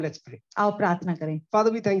Let's pray. आओ प्रार्थना करें।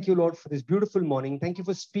 Father, we thank you, Lord, for this beautiful morning. Thank you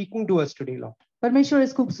for speaking to us today, Lord. परमेश्वर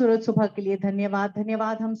इस खूबसूरत सुबह के लिए धन्यवाद,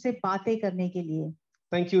 धन्यवाद हमसे बातें करने के लिए।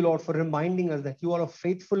 Thank you, Lord, for reminding us that you are a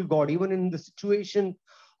faithful God. Even in the situation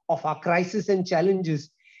of our crisis and challenges,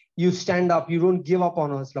 you stand up. You don't give up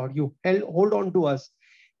on us, Lord. You hold on to us,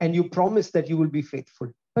 and you promise that you will be faithful.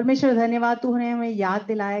 परमेश्वर धन्यवाद, तूने हमें याद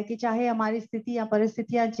दिलाया कि चाहे हमारी स्थिति या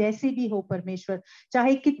परिस्थितियां जैसी भी हो परमेश्वर,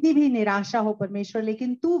 चाहे कितनी भी निराशा हो परमेश्वर,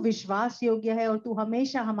 लेकिन तू विश्वास योग्य है और तू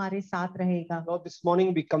हमेशा हमारे साथ रहेगा। Lord, this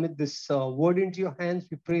morning we commit this word into your hands.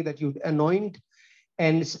 We pray that you anoint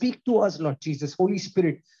and speak to us, Lord Jesus. Holy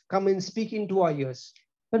Spirit, come and speak into our ears.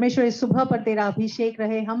 परमेश्वर इस सुबह पर तेरा अभिषेक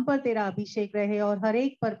रहे, हम पर तेरा अभिषेक रहे और हर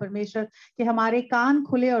एक पर परमेश्वर कि हमारे कान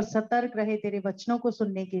खुले और सतर्क रहे तेरे वचनों को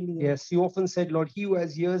सुनने के लिए। Yes, you often said, Lord, he who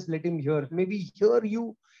has ears, let him hear. Maybe hear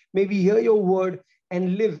you, maybe hear your word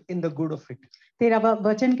and live in the good of it. तेरा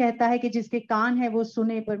वचन कहता है कि जिसके कान है वो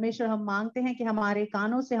सुने। परमेश्वर, हम मांगते हैं कि हमारे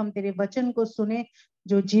कानों से हम तेरे वचन को सुने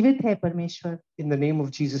जो जीवित है परमेश्वर। In the name of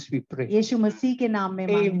Jesus we pray. यीशु मसीह के नाम में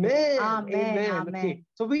मांगते हैं। Amen. Amen. Okay.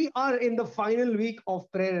 So we are in the final week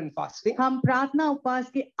of prayer and fasting. हम प्रार्थना उपवास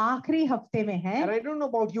के आखिरी हफ्ते में हैं। And I don't know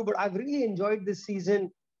about you, but I've really enjoyed this season,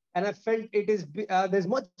 and I felt it is there's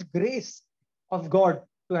much grace of God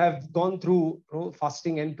to have gone through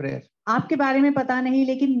fasting and prayer. आपके बारे में पता नहीं,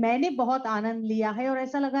 लेकिन मैंने बहुत आनंद लिया है और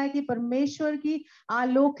ऐसा लगा है कि परमेश्वर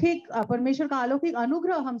का अलौकिक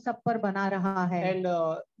अनुग्रह हम सब पर बना रहा है। And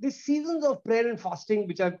these seasons of prayer and fasting,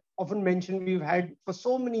 which I've often mentioned, we've had for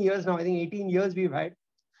so many years now. I think 18 years we've had.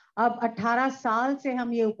 अब 18 साल से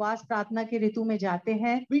हम ये उपवास प्रार्थना के ऋतु में जाते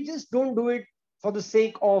हैं। We just don't do it for the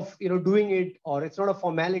sake of doing it, or it's not a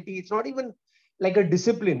formality. It's not even like a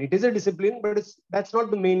discipline. It is a discipline, but that's not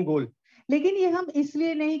the main goal. लेकिन ये हम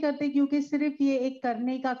इसलिए नहीं करते क्योंकि सिर्फ ये एक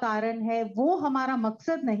करने का कारण है, वो हमारा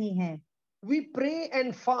मकसद नहीं है। We pray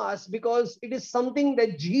and fast because it is something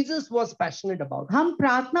that Jesus was passionate about. हम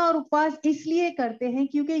प्रार्थना और उपवास इसलिए करते हैं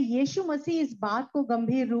क्योंकि यीशु मसीह इस बात को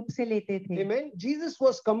गंभीर रूप से लेते थे। Amen. Jesus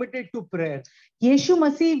was committed to prayer. यीशु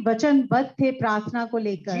मसीह वचनबद्ध थे प्रार्थना को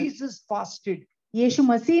लेकर। Jesus fasted. यीशु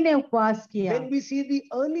मसीह ने उपवास किया। Then we see the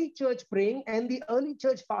early church praying and the early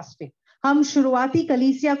church fasting. हम शुरुआती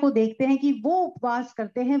कलीसिया को देखते हैं कि वो उपवास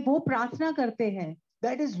करते हैं, वो प्रार्थना करते हैं।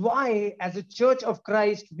 That is why, as a church of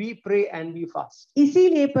Christ, we pray and we fast.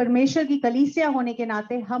 इसीलिए परमेश्वर की कलीसिया होने के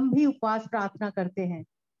नाते हम भी उपवास प्रार्थना करते हैं।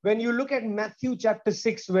 When you look at Matthew chapter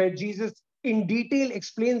 6, where Jesus in detail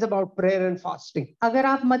explains about prayer and fasting. अगर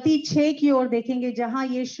आप मत्ती 6 की ओर देखेंगे जहां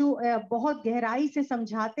यीशु बहुत गहराई से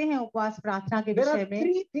समझाते हैं उपवास प्रार्थना के विषय में। There are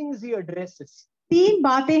three things he addresses. 3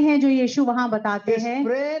 बातें हैं जो यीशु वहां बताते हैं। There's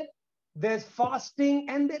prayer, there's fasting,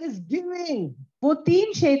 and there is giving. वो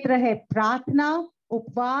 3 क्षेत्र है, प्रार्थना,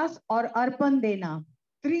 उपवास और अर्पण देना।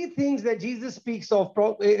 3 things that Jesus speaks of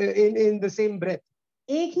in the same breath.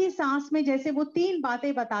 एक ही सांस में जैसे वो 3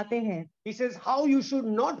 बातें बताते हैं। He says how you should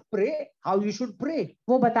not pray, how you should pray.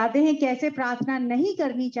 वो बताते हैं कैसे प्रार्थना नहीं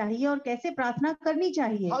करनी चाहिए और कैसे प्रार्थना करनी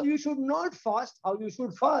चाहिए। How you should not fast, how you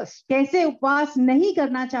should fast. कैसे उपवास नहीं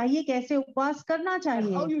करना चाहिए, कैसे उपवास करना And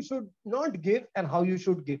चाहिए। how you should not give and how you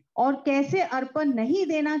should give. और कैसे अर्पण नहीं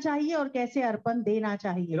देना चाहिए और कैसे अर्पण देना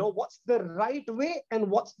चाहिए। What's the right way and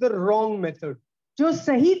what's the wrong method. जो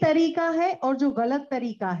सही तरीका है और जो गलत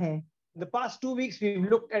तरीका है। In the past 2 weeks, we've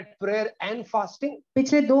looked at prayer and fasting.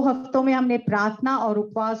 पिछले 2 हफ्तों में हमने प्रार्थना और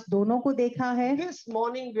उपवास दोनों को देखा है। This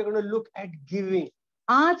morning, we're going to look at giving.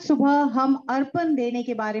 आज सुबह हम अर्पण देने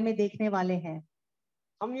के बारे में देखने वाले हैं।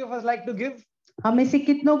 How many of us like to give? हम में से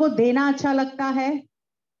कितनों को देना अच्छा लगता है?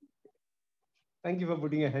 Thank you for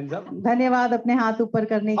putting your hands up. धन्यवाद अपने हाथ ऊपर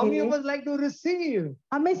करने How के many लिए। of us like to receive?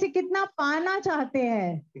 हम में से कितना पाना चाहते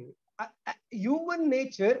हैं? Human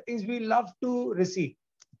nature is we love to receive.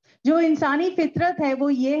 जो इंसानी फितरत है वो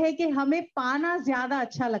ये है कि हमें पाना ज्यादा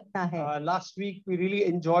अच्छा लगता है। Last week we really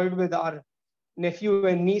enjoyed with our nephew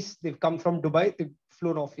and niece. They've come from Dubai. They've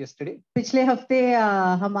flown off yesterday. पिछले हफ्ते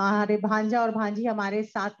हमारे भांजा और भांजी हमारे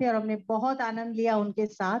साथ थे और हमने बहुत आनंद लिया उनके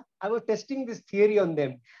साथ। I was testing this theory on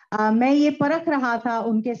them. मैं ये परख रहा था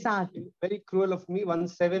उनके साथ। Very cruel of me.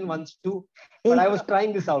 1's 7, 1's 2. But I was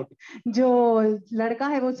trying this out. जो लड़का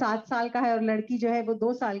है वो 7 साल का है और लड़की जो है वो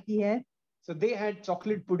 2 साल की है। So they had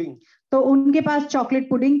chocolate pudding. तो उनके पास चॉकलेट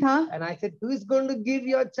पुडिंग था। And I said, who is going to give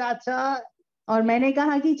your chacha? और मैंने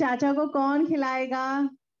कहा कि चाचा को कौन खिलाएगा?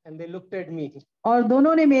 And they looked at me. और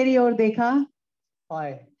दोनों ने मेरी ओर देखा।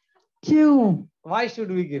 Why? क्यों? Why should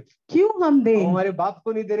we give? क्यों हम दें? हमारे बाप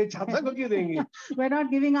को नहीं दे रहे, चाचा को क्यों देंगे? We're not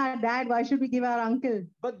giving our dad. Why should we give our uncle?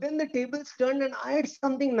 But then the tables turned and I had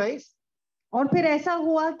something nice. और फिर ऐसा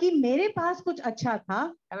हुआ कि मेरे पास कुछ अच्छा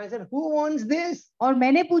था and I said, who wants this? और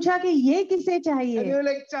मैंने पूछा कि ये किसे And चाहिए they were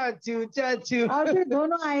like, chachu, chachu. और फिर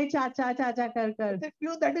दोनों आए चाचा चाचा कर कर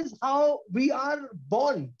That is how we are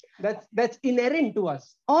born. That's inherent to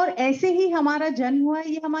us. और ऐसे ही हमारा जन्म हुआ है,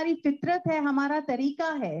 ये हमारी फितरत है, हमारा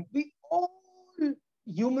तरीका है. We all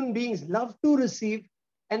human beings love to receive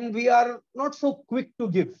and we are not so quick to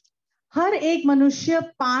give. हर एक मनुष्य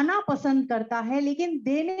पाना पसंद करता है लेकिन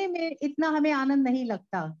देने में इतना हमें आनंद नहीं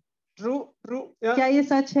लगता. True, true. Yeah. क्या ये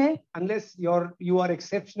सच है? Unless you are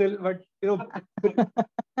exceptional, but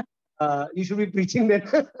you should be preaching then.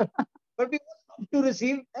 But we love to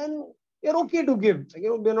receive and we're okay to give.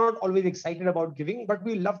 We're not always excited about giving, but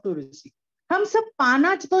we love to receive. हम सब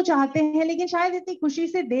पाना तो चाहते हैं लेकिन शायद इतनी खुशी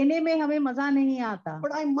से देने में हमें मजा नहीं आता.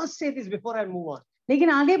 But I must say this before I move on. लेकिन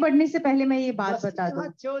आगे बढ़ने से पहले मैं ये बात बता दूं.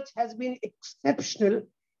 The church has been exceptional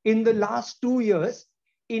in the last 2 years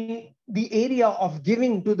in the area of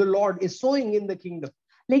giving to the Lord, is sowing in the kingdom.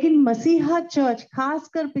 लेकिन मसीहा चर्च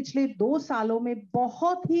खासकर पिछले 2 सालों में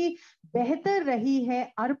बहुत ही बेहतर रही है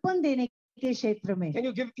अर्पण देने के क्षेत्र में. Can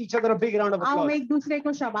you give each other a big round of आओ applause? एक दूसरे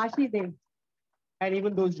को शाबाशी दें. And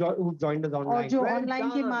even those who joined us online. और जो ऑनलाइन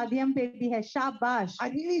के माध्यम पे भी है, शाबाश. I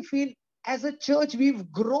really feel as a church we've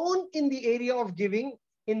grown in the area of giving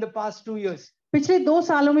in the past 2 years. पिछले 2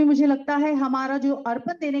 सालों में मुझे लगता है हमारा जो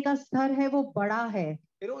अर्पण देने का स्तर है वो बड़ा है.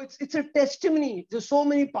 It's a testimony. There's so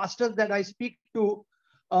many pastors that I speak to.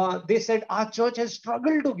 They said our church has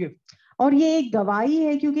struggled to give. और ये एक गवाही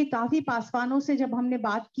है क्योंकि काफी पासवानों से जब हमने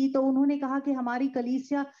बात की तो उन्होंने कहा कि हमारी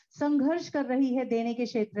कलीसिया संघर्ष कर रही है देने के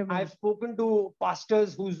क्षेत्र में. I've spoken to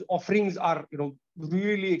pastors whose offerings are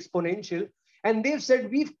really exponential, and they've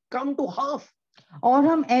said we've come to half. और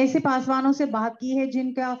हम ऐसे पासवानों से बात की है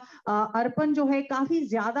जिनका अर्पण जो है काफी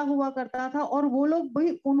ज्यादा हुआ करता था और वो लोग भी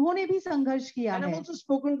उन्होंने भी संघर्ष किया And है. I've also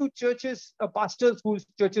spoken to churches, pastors whose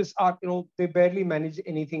churches are they barely manage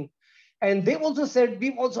anything, and they've also said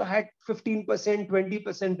we've also had 15%,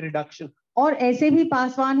 20% reduction. और ऐसे भी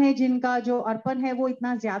पासवान है जिनका जो अर्पण है वो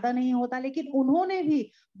इतना ज्यादा नहीं होता लेकिन उन्होंने भी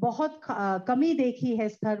बहुत कमी देखी है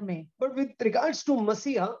स्तर में. But with regards to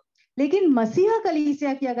Masiha, लेकिन मसीहा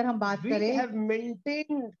कलीसिया की अगर हम बात we करें, have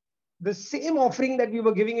maintained the same offering that we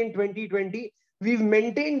were giving in 2020. We've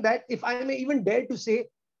maintained that. If I may even dare to say,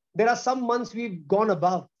 there are some months we've gone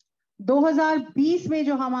above. 2020 में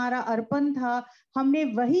जो हमारा अर्पण था हमने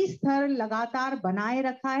वही स्तर लगातार बनाए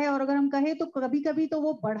रखा है और अगर हम कहें तो कभी-कभी तो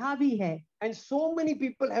वो बढ़ा भी है. And so many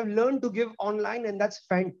people have learned to give online, and that's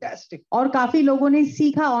fantastic. और काफी लोगों ने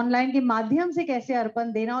सीखा ऑनलाइन के माध्यम से कैसे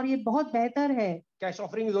अर्पण देना और ये बहुत बेहतर है. Cash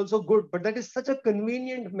offering is also good, but that is such a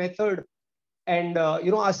convenient method. And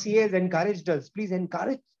our CA has encouraged us. Please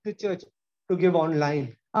encourage the church to give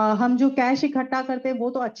online. हम जो कैश इकट्ठा करते हैं वो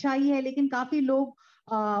तो अच्छा ही है लेकिन काफी लोग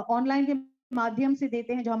ऑनलाइन के माध्यम से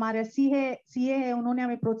देते हैं. जो हमारे सीए है उन्होंने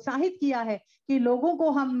हमें प्रोत्साहित किया है कि लोगों को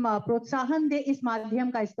हम प्रोत्साहन दे इस माध्यम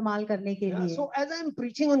का इस्तेमाल करने के लिए. So as I am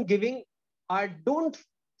preaching on giving, I don't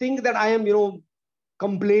think that I am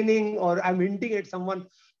complaining or I'm hinting at someone.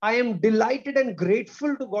 I am delighted and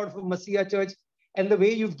grateful to God for Masiha Church and the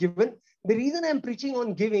way you've given. The reason I'm preaching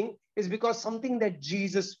on giving is because something that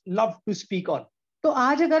Jesus loved to speak on. तो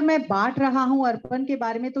आज अगर मैं बांट रहा हूं अर्पण के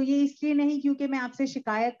बारे में तो ये इसलिए नहीं क्योंकि मैं आपसे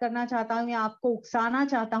शिकायत करना चाहता हूं या आपको उकसाना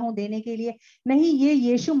चाहता हूं देने के लिए नहीं. ये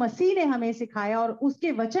यीशु मसीह ने हमें सिखाया और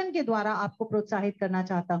उसके वचन के द्वारा आपको प्रोत्साहित करना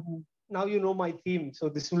चाहता हूं. Now you know my theme, so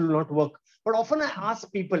this will not work. But often I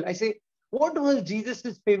ask people, I say, what was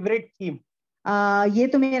Jesus' favorite theme? ये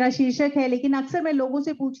तो मेरा शीर्षक है लेकिन अक्सर मैं लोगों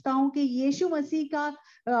से पूछता हूं कि यीशु मसीह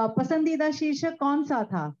का पसंदीदा शीर्षक कौन सा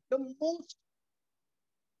था.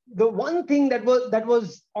 The one thing that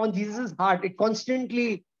was on Jesus' heart, it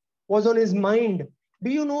constantly was on his mind.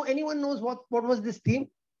 Do you know, anyone knows what was this theme?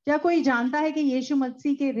 क्या कोई जानता है कि यीशु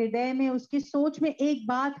मसीह के हृदय में उसकी सोच में एक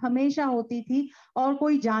बात हमेशा होती थी और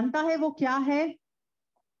कोई जानता है वो क्या है?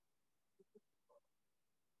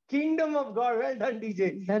 Kingdom of God. Well done,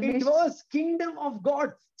 DJ. It was kingdom of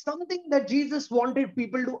God. Something that Jesus wanted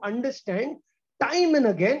people to understand time and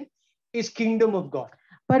again is kingdom of God.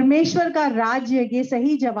 परमेश्वर का राज्य ये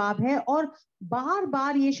सही जवाब है और बार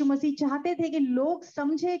बार यीशु मसीह चाहते थे कि लोग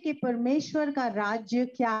समझे कि परमेश्वर का राज्य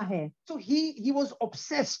क्या है. So he was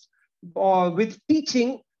obsessed with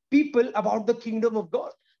teaching people about the kingdom of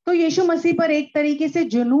God. तो यीशु मसीह पर एक तरीके से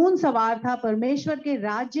जुनून सवार था परमेश्वर के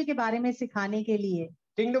राज्य के बारे में सिखाने के लिए.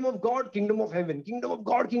 Kingdom of God, kingdom of heaven, kingdom of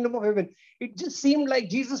God, kingdom of heaven. It just seemed like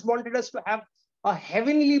Jesus wanted us to have a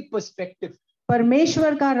heavenly perspective.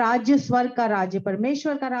 परमेश्वर का राज्य स्वर्ग का राज्य,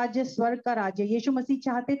 परमेश्वर का राज्य स्वर्ग का राज्य. यीशु मसीह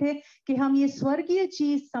चाहते थे कि हम ये स्वर्गीय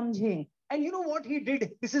चीज समझें. And you know what he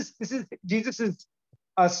did? This is Jesus's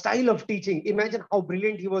style of teaching. Imagine how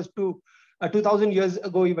brilliant he was 2000 years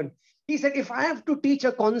ago even. He said, if I have to teach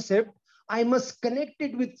a concept, I must connect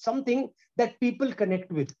it with something that people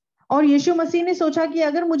connect with. और यीशु मसीह ने सोचा कि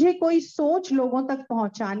अगर मुझे कोई सोच लोगों तक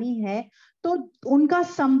पहुंचानी है तो उनका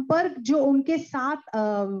संपर्क जो उनके साथ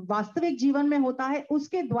वास्तविक जीवन में होता है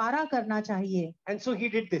उसके द्वारा करना चाहिए. And so he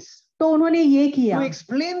did this. तो उन्होंने ये किया. To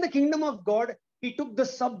explain the kingdom of God, he took the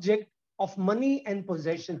subject of money and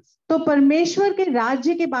possessions. तो परमेश्वर के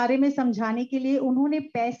राज्य के बारे में समझाने के लिए उन्होंने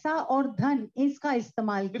पैसा और धन इसका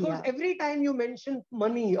इस्तेमाल किया. Because every time you mention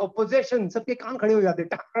money or possessions, सबके कान खड़े हो जाते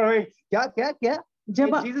हैं. क्या क्या क्या?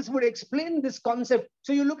 Jesus would explain this concept.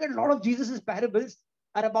 So you look at a lot of Jesus's parables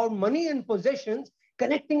are about money and possessions,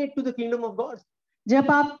 connecting it to the kingdom of God.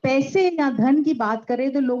 जब आप पैसे या धन की बात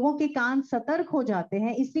करें तो लोगों के कान सतर्क हो जाते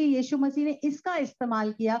हैं, इसलिए यीशु मसीह ने इसका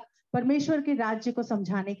इस्तेमाल किया परमेश्वर के राज्य को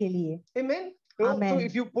समझाने के लिए. Amen. So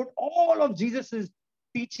if you put all of Jesus's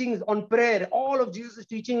teachings on prayer, all of Jesus's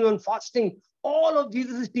teaching on fasting, all of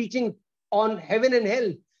Jesus's teaching on heaven and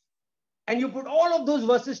hell, and you put all of those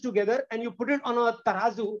verses together and you put it on a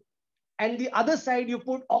tarazu, and the other side you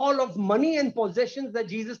put all of money and possessions that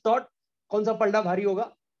Jesus thought, कौन सा पलड़ा भारी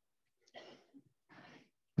होगा?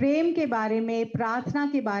 प्रेम के बारे में, प्रार्थना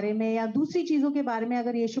के बारे में या दूसरी चीजों के बारे में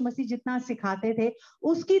अगर यीशु मसीह जितना सिखाते थे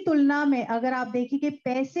उसकी तुलना में अगर आप देखिए कि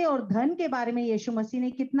पैसे और धन के बारे में यीशु मसीह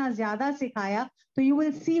ने कितना ज्यादा सिखाया, तो you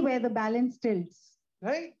will see where the balance tilts.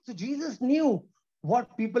 Right? So Jesus knew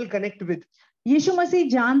what people connect with. यीशु मसीह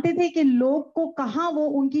जानते थे कि लोग को कहां वो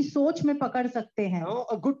उनकी सोच में पकड़ सकते हैं.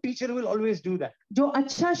 A good teacher will always do that. जो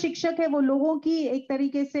अच्छा शिक्षक है वो लोगों की एक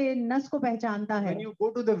तरीके से नस को पहचानता है. When you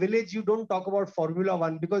go to the village, you don't talk about Formula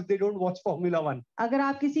 1 because they don't watch Formula 1. अगर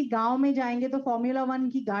आप किसी गांव में जाएंगे तो Formula 1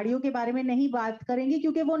 की गाड़ियों के बारे में नहीं बात करेंगे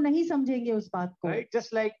क्योंकि वो नहीं समझेंगे उस बात को. Right?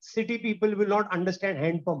 Just like city people will not understand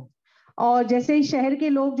hand pump. और जैसे ही शहर के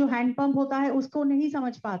लोग जो हैंड पंप होता है उसको नहीं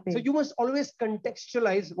समझ पाते. So you must always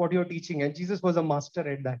contextualize what you're teaching, and Jesus was a master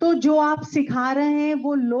at that. तो जो आप सिखा रहे हैं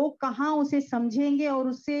वो लोग कहाँ उसे समझेंगे और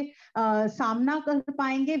उससे सामना कर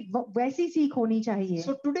पाएंगे, वैसी सीख होनी चाहिए.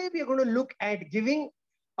 So today we are going to look at giving,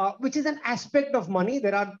 which is an aspect of money.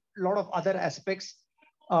 There are a lot of other aspects,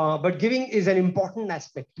 but giving is an important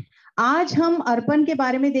aspect. आज हम अर्पण के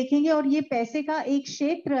बारे में देखेंगे और ये पैसे का एक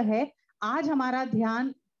क्षेत्र है. आज हमारा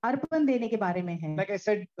ध्यान अर्पण देने के बारे में है. Like I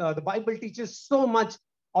said, the Bible teaches so much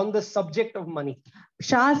on the subject of money.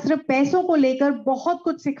 शास्त्र पैसों को लेकर बहुत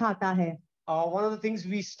कुछ सिखाता है. One of the things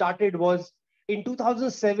we started was in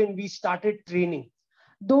 2007 we started training.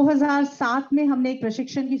 2007 में हमने एक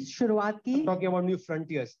प्रशिक्षण की शुरुआत की. I'm talking about New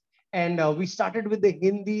Frontiers, and we started with the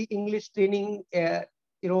Hindi English training,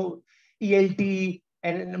 ELT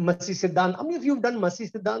and Masi Siddhant. How many of you have done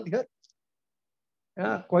Masi Siddhant here?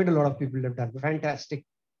 Yeah, quite a lot of people have done. Fantastic.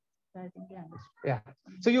 Yeah.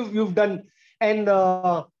 So you've done, and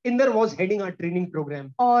Inder was heading our training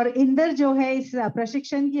program. और इंदर जो है इस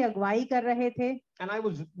प्रशिक्षण की अगुवाई कर रहे थे. And I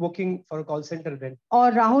was working for a call center then.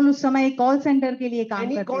 और राहुल उस समय एक कॉल सेंटर के लिए काम करते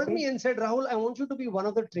थे. And he called me and said, Rahul, I want you to be one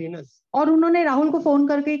of the trainers. और उन्होंने राहुल को फोन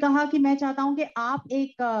करके कहा कि मैं चाहता हूं कि आप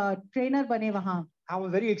एक ट्रेनर बने वहां. I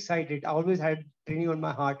was very excited. I always had training on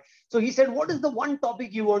my heart. So he said, what is the one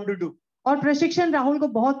topic you want to do? और प्रशिक्षण राहुल को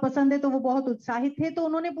बहुत पसंद है तो वो बहुत उत्साहित थे. तो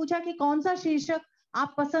उन्होंने पूछा कि कौन सा शीर्षक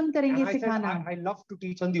आप पसंद करेंगे सिखाना. I love to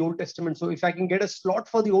teach on the Old Testament. So if I can get a slot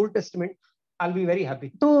for the Old Testament, I'll be very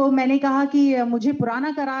happy. तो मैंने कहा कि मुझे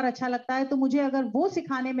पुराना करार अच्छा लगता है, तो मुझे अगर वो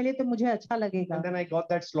सिखाने मिले तो मुझे अच्छा लगेगा. And then I got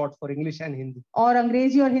that slot for English and Hindi. और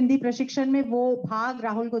अंग्रेजी और हिंदी प्रशिक्षण में वो भाग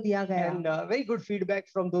राहुल को दिया गया. And very good feedback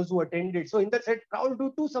from those who attended. So Inder said, Rahul,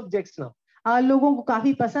 do 2 subjects now. लोगों को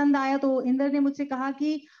काफी पसंद आया तो इंदर ने मुझसे कहा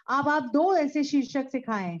कि आप 2 ऐसे शीर्षक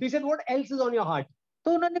सिखाएं. He said, what else is on your heart?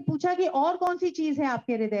 तो उन्होंने पूछा कि और कौन सी चीज है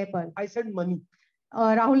आपके हृदय पर. I said money.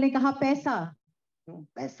 राहुल ने कहा पैसा.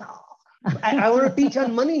 पैसा. I want to teach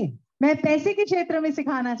on money. मैं पैसे के क्षेत्र में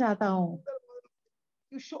सिखाना चाहता हूँ.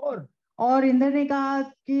 You sure? और इंदर ने कहा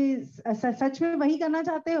कि सच में वही करना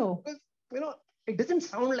चाहते हो? It doesn't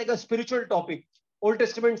sound like a spiritual topic. Old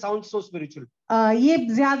Testament sounds so spiritual. ये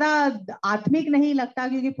ज्यादा आत्मिक नहीं लगता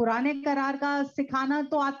क्योंकि पुराने करार का सिखाना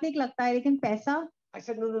तो आत्मिक लगता है, लेकिन पैसा. I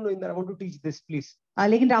said, no, Inder, I want to teach this, please.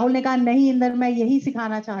 लेकिन राहुल ने कहा नहीं इंदर, मैं यही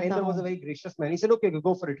सिखाना चाहता Inder was a very gracious man. He said, okay,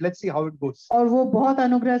 go for it. Let's see how it goes. और वो बहुत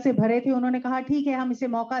अनुग्रह से भरे थे. उन्होंने कहा ठीक है, हम इसे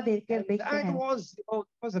मौका देकर देखते हैं. That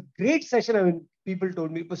was a great session. I mean, people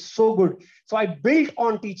told me it was so good. So I built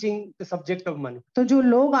on teaching the subject of money. तो जो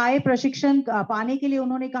लोग आए प्रशिक्षण पाने के लिए,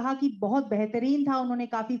 उन्होंने कहा कि बहुत बेहतरीन था, उन्होंने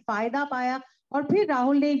काफी फायदा पाया. और फिर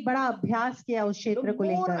राहुल ने एक बड़ा अभ्यास किया उस क्षेत्र को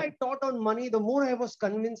लेकर. The more I taught on money, the more I was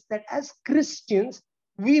convinced that as Christians,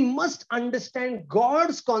 we must understand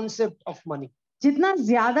God's concept of money. जितना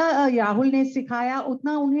ज्यादा राहुल ने सिखाया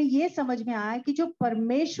उतना उन्हें ये समझ में आया कि जो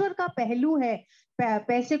परमेश्वर का पहलू है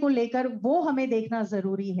पैसे को लेकर वो हमें देखना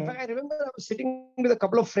जरूरी है. I remember I was sitting with a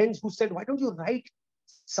couple of friends who said, "Why don't you write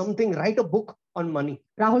something? Write a book on money."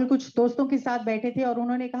 Rahul कुछ दोस्तों के साथ बैठे थे और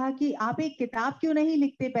उन्होंने कहा कि आप एक किताब क्यों नहीं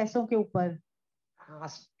लिखते पैसों के ऊपर.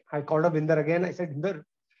 I called up Inder again. I said, "Inder,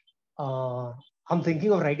 I'm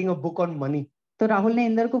thinking of writing a book on money." तो राहुल ने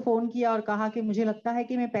इंदर को फोन किया और कहा कि मुझे लगता है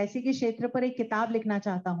कि मैं पैसे के क्षेत्र पर एक किताब लिखना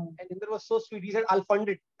चाहता हूँ. And Inder was so sweet. He said, "I'll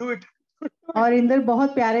fund it. Do it." और इंदर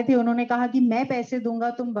बहुत प्यारे थे. उन्होंने कहा कि मैं पैसे दूंगा,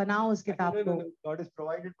 तुम बनाओ उस किताब को. God has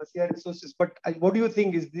provided resources, but what do you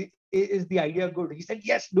think? Is the idea good? He said,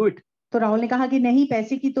 "Yes, do it." तो राहुल ने कहा कि नहीं,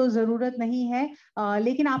 पैसे की तो जरूरत नहीं है,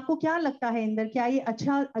 लेकिन आपको क्या लगता है इंदर, क्या ये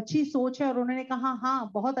अच्छी सोच है? और उन्होंने कहा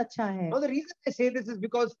हाँ, बहुत अच्छा है. Now the reason I say this is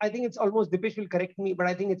because I think it's almost, Dipesh will correct me, but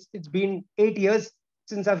I think it's been 8 years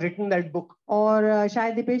since I've written that book. और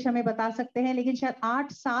शायद दीपेश हमें बता सकते हैं, लेकिन शायद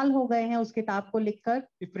 8 साल हो गए हैं उस किताब को लिखकर.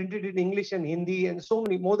 We printed it in English and Hindi, and so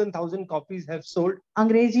many, more than 1,000 copies have sold.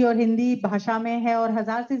 अंग्रेजी और हिंदी भाषा में है और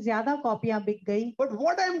 1000 से ज्यादा कॉपियां बिक गई. But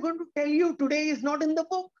what I'm going to tell you today is not in the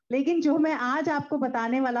book. लेकिन जो मैं आज आपको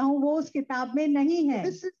बताने वाला हूँ वो उस किताब में नहीं है.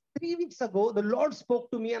 This is 3 weeks ago. The Lord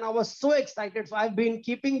spoke to me and I was so excited. So I've been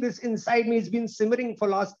keeping this inside me. It's been simmering for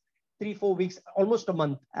last 3-4 weeks, almost a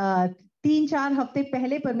month. 3-4 हफ्ते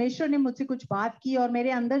पहले परमेश्वर ने मुझसे कुछ बात की और मेरे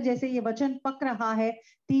अंदर जैसे ये वचन पक रहा है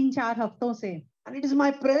 3-4 हफ्तों से. And it is my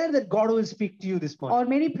prayer that God will speak to you this morning. और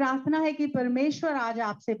मेरी प्रार्थना है कि परमेश्वर आज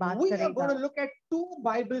आपसे बात करेगा. We are going to look at 2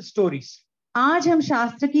 Bible stories. आज हम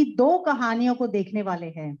शास्त्र की 2 कहानियों को देखने वाले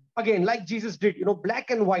हैं. Again, like Jesus did,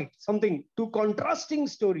 black and white, something, 2 contrasting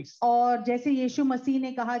stories. और जैसे यीशु मसीह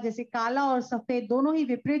ने कहा, जैसे काला और सफेद दोनों ही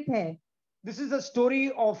विपरीत है. This is a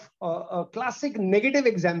story of a classic negative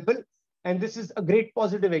example, and this is a great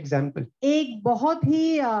positive example. एक बहुत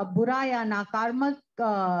ही बुरा या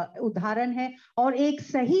नकारात्मक उदाहरण है और एक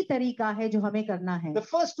सही तरीका है जो हमें करना है. The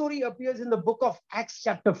first story appears in the book of Acts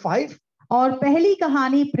chapter 5. और पहली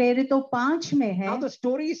कहानी प्रेरितों 5 में है. Now the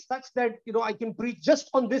story is such that I can preach just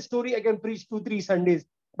on this story. I can preach 2-3 Sundays,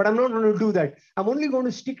 but I'm not going to do that. I'm only going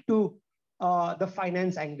to stick to the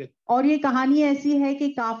finance angle. और ये कहानी ऐसी है कि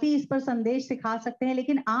काफी इस पर संदेश सिखा सकते हैं,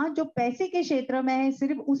 लेकिन आज जो पैसे के क्षेत्र में है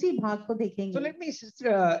सिर्फ उसी भाग को देखेंगे. So let me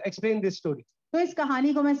explain this story. तो इस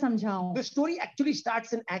कहानी को मैं समझाऊं. The story actually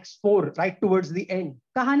starts in Acts 4, right towards the end.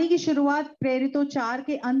 कहानी की शुरुआत प्रेरितों 4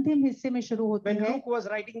 के अंतिम हिस्से में शुरू होती है. When Luke was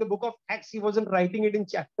writing the book of Acts, he wasn't writing it in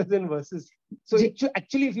chapters and verses. So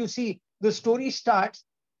actually, if you see, the story starts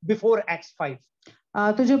before Acts 5.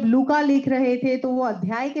 तो जब लूका लिख रहे थे तो वो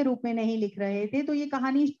अध्याय के रूप में नहीं लिख रहे थे, तो ये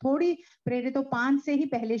कहानी थोड़ी प्रेरितों 5 से ही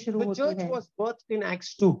पहले शुरू होती है. The church was birthed in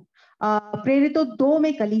Acts 2. प्रेरितों 2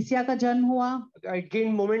 में कलीसिया का जन्म हुआ. It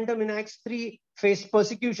gained momentum in Acts 3, faced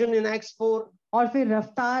persecution in Acts 4. और फिर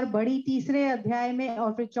रफ्तार बढ़ी 3रे अध्याय में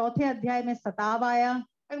और फिर 4थे अध्याय में सताव आया.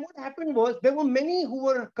 And what happened was there were many who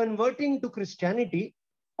were converting to Christianity.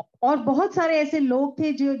 और बहुत सारे ऐसे लोग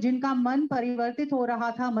थे जो जिनका मन परिवर्तित हो रहा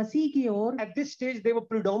था मसीह की ओर. At this stage they were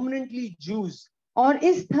predominantly Jews. और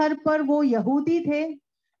इस स्तर पर वो यहूदी थे.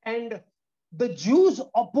 And the Jews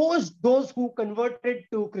opposed those who converted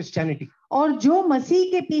to Christianity. और जो मसीह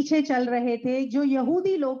के पीछे चल रहे थे, जो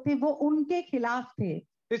यहूदी लोग थे, वो उनके खिलाफ थे.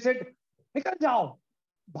 They said, निकल जाओ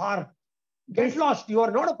बाहर. Get lost. You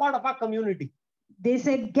are not a part of our community. They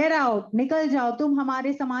said, get out. निकल जाओ, तुम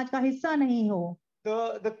हमारे समाज का हिस्सा नहीं हो.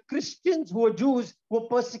 The Christians who were Jews were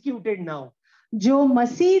persecuted now. जो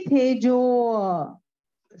मसीह थे, जो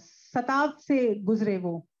सताव से गुजरे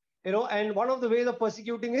वो. And one of the ways of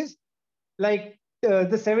persecuting is like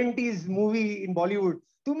the 70s movie in Bollywood.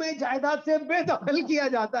 तुम्हें जायदाद से बेदखल किया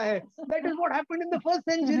जाता है. That is what happened in the first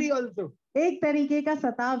century also. एक तरीके का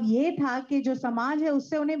सताव ये था कि जो समाज है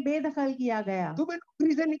उससे उन्हें बेदखल किया गया. तुम्हें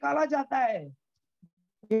नौकरी से निकाला जाता है.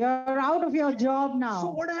 You are out of your job now.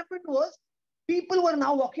 So what happened was people were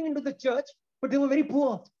now walking into the church, but they were very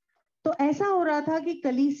poor. तो ऐसा हो रहा था कि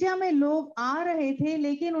कलीसिया में लोग आ रहे थे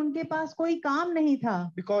लेकिन उनके पास कोई काम नहीं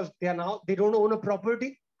था. Because they don't own a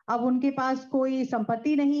property. अब उनके पास कोई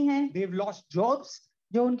संपत्ति नहीं है. They've lost jobs.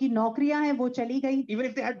 जो उनकी नौकरियां हैं वो चली गई. Even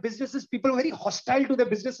if they had businesses, people were very hostile to their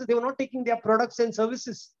businesses. They were not taking their products and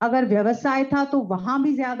services. अगर व्यवसाय था तो वहां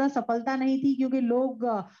भी ज्यादा सफलता नहीं थी क्योंकि लोग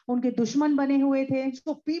उनके दुश्मन बने हुए थे.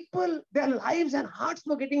 So people, their lives and hearts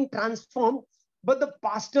were getting transformed, but the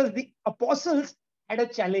pastors, the apostles had a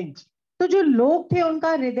challenge. तो जो लोग थे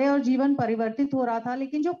उनका हृदय और जीवन परिवर्तित हो रहा था,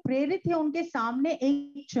 लेकिन जो प्रेरित थे उनके सामने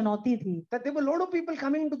एक चुनौती थी. That there were a lot of people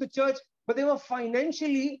coming into the church, but they were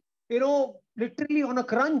financially, literally on a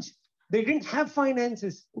crunch. They didn't have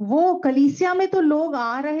finances. वो कलीसिया में तो लोग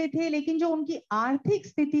आ रहे थे, लेकिन जो उनकी आर्थिक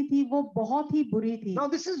स्थिति थी वो बहुत ही बुरी थी। Now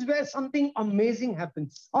this is where something amazing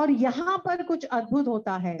happens. और यहाँ पर कुछ अद्भुत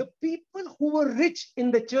होता है। The people who were rich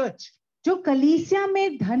in the church, जो कलीसिया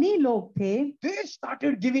में धनी लोग थे, they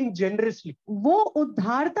started giving generously. वो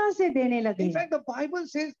उदारता से देने लगे। In fact, the Bible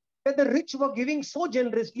says that the rich were giving so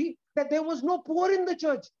generously that there was no poor in the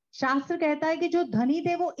church. शास्त्र कहता है कि जो धनी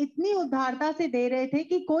थे वो इतनी उदारता से दे रहे थे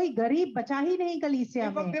कि कोई गरीब बचा ही नहीं कलीसिया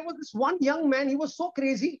In fact, में। there was this one young man, he was so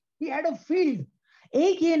crazy, he had a field.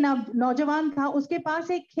 एक ये नौजवान था, उसके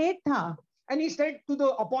पास एक खेत था। And he said to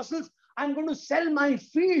the apostles, I'm going to sell my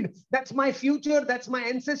field. That's my future. That's my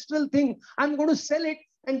ancestral thing. I'm going to sell it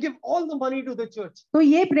and give all the money to the church. तो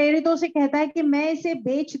ये प्रेरितों से कहता है कि मैं इसे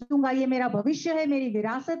बेच दूंगा, ये मेरा भविष्य है, मेरी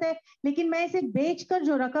विरासत है, लेकिन मैं इसे बेचकर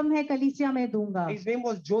जो रकम है कलीसिया में दूंगा। His name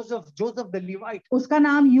was Joseph the Levite. उसका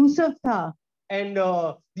नाम यूसुफ था। And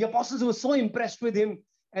the apostles were so impressed with him.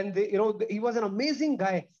 And they, he was an amazing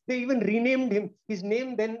guy. They even renamed him. His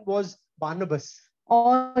name then was Barnabas.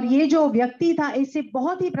 और ये जो व्यक्ति था इससे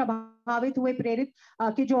बहुत ही प्रभावित हुए प्रेरित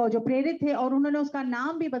कि जो प्रेरित थे, और उन्होंने उसका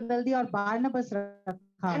नाम भी बदल दिया और बारनबस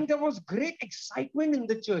रखा। And there was great excitement in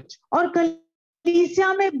the church. और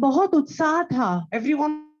कलीसिया में बहुत उत्साह था।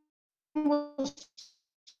 Everyone was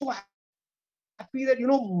so happy that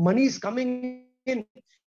money is coming in.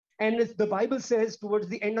 And the Bible says towards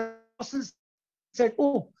the end, the apostles said,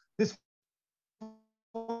 "Oh, this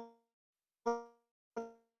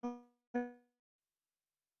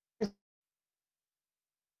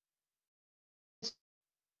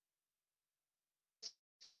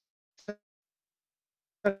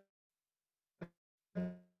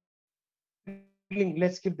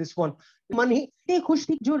let's give this one money." खुश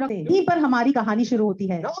थी जो रखते। यहीं पर हमारी कहानी शुरू होती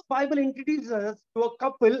है। Now the Bible introduces us to a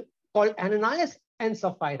couple called Ananias and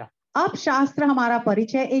Sapphira. अब शास्त्र हमारा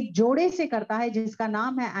परिचय एक जोड़े से करता है जिसका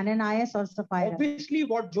नाम है अननायास और सफायरा। Obviously,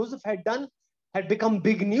 what Joseph had done had become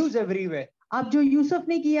big news everywhere. अब जो यूसुफ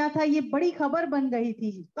ने किया था ये बड़ी खबर बन गई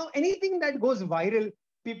थी। Now anything that goes viral,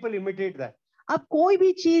 people imitate that. अब कोई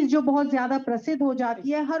भी चीज जो बहुत ज्यादा प्रसिद्ध हो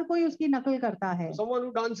जाती है, हर कोई उसकी नकल करता है। Someone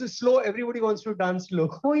who dances slow, everybody wants to dance slow.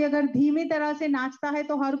 कोई अगर धीमी तरह से नाचता है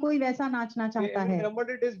तो हर कोई वैसा नाचना चाहता है।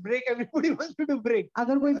 Somebody does break, everybody wants to do break.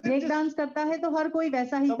 अगर कोई ब्रेक डांस करता है तो हर कोई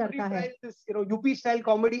वैसा ही Somebody करता है। tries this, UP style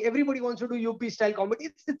comedy, everybody wants to do UP style comedy.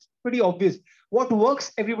 It's pretty obvious. What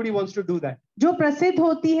works, everybody wants to do that. जो प्रसिद्ध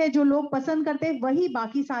होती है, जो लोग पसंद करते हैं, वही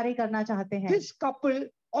बाकी सारे करना चाहते हैं। This couple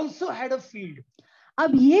also had a field.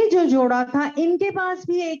 अब ये जो जोड़ा था, इनके पास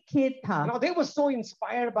भी एक खेत था। Now they were so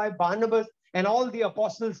inspired by Barnabas and all the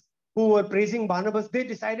apostles who were praising Barnabas. They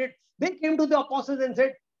decided, they came to the apostles and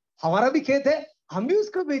said, हमारा भी खेत है, हम भी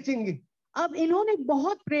उसको बेचेंगे। अब इन्होंने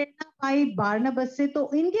बहुत प्रेरणा पाई बारनबस से, तो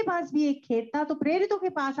इनके पास भी एक खेत था, तो प्रेरितों के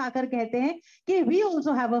पास आकर कहते हैं कि we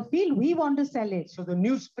also have a field, we want to sell it. So the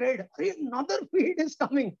news spread, another field is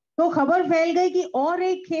coming. तो खबर फैल गई कि और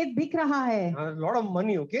एक खेत बिक रहा है। A lot of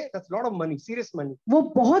money, okay? That's a lot of money, serious money. वो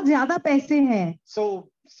बहुत ज्यादा पैसे हैं। So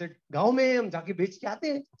said, गांव में हम जाके बेच के आते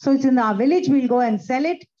हैं। So it's in our village, we'll go and sell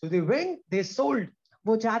it. So they went, they sold.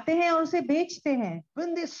 वो जाते हैं और उसे बेचते हैं।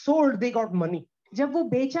 When they sold, they got money. जब वो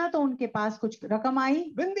बेचा तो उनके पास कुछ रकम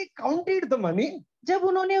आई। When they counted the money, जब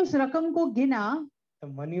उन्होंने उस रकम को गिना, the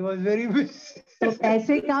money was very big. तो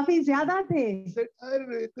पैसे काफी ज्यादा थे। Said,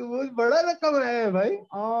 अरे तो बहुत बड़ा रकम है भाई।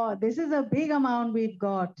 Oh, this is a big amount we've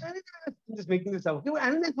got. I'm just making this up.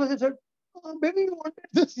 And the person said, oh, maybe you wanted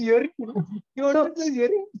this earring. You wanted this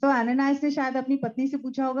earring. तो अननायास ने शायद अपनी पत्नी से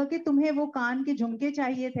पूछा होगा कि तुम्हें वो कान के झुमके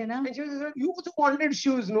चाहिए थे ना। And she said, you also wanted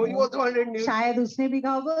shoes, no? You also wanted new. शायद उसने भी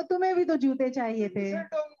कहा होगा तुम्हें भी तो जूते चाहिए थे। He said,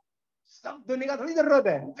 सब देने का थोड़ी जरूरत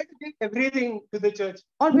है. I had to give everything to the church.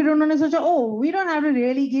 और फिर उन्होंने सोचा, oh, we don't have to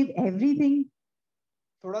really give everything.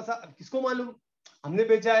 थोड़ा सा किसको मालूम, हमने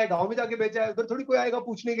बेचा है, गांव में जाके बेचा है, उधर थोड़ी कोई आएगा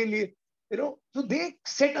पूछने के लिए. So they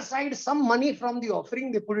set aside some money from the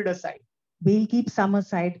offering, they put it aside. We'll keep some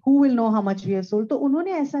aside. Who will know how much we have sold? तो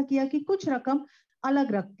उन्होंने ऐसा किया कि कुछ रकम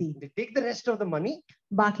अलग रख दी। They take the rest of the money.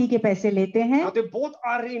 बाकी के पैसे लेते हैं। Now they both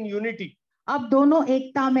are in unity. अब दोनों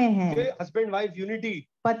एकता में हैं। Husband wife unity.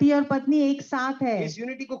 पति और पत्नी एक साथ है। इस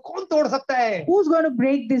unity को कौन तोड़ सकता है? Who's going to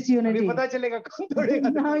break this unity? अभी पता चलेगा कौन तोड़ेगा।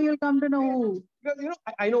 Now you'll come to know who. Because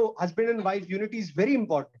I know husband and wife unity is very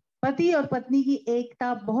important. पति और पत्नी की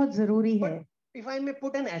एकता बहुत जरूरी है। If I may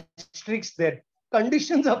put an asterisk there,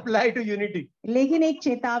 conditions apply to unity. लेकिन एक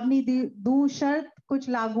चेतावनी दूँ, शर्त कुछ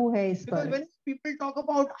लागू है इस Because पर। when people talk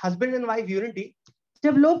about husband and wife unity,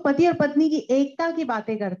 जब लोग पति और पत्नी की एकता की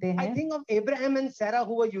बातें करते I हैं, think of Abraham and Sarah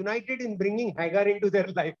who were united in bringing Hagar into their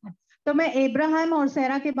life. तो मैं अब्राहम और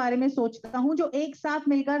सैरा के बारे में सोचता हूँ जो एक साथ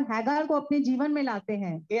मिलकर हैगार को अपने जीवन में लाते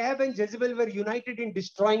हैं। Ahab and Jezebel were united in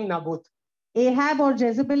destroying Naboth. एहाब और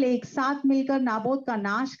जेजबेल एक साथ मिलकर नाबोत का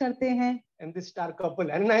नाश करते हैं। And this star couple,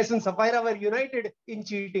 Ananias and Sapphira, were united in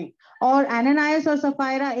cheating. और एनानायस और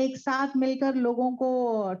सफायरा एक साथ मिलकर लोगों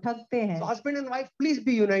को ठगते हैं। So husband and wife, please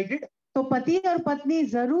be united. तो पति और पत्नी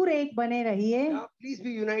जरूर एक बने रहिए। Yeah, please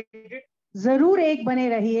be united. जरूर एक बने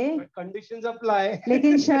रहिए। But conditions apply.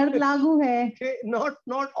 लेकिन शर्त लागू है। Okay,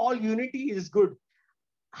 not all unity is good.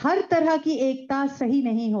 हर तरह की एकता सही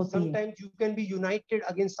नहीं होती है। Sometimes you can be united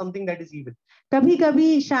against something that is evil. कभी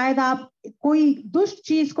कभी शायद आप कोई दुष्ट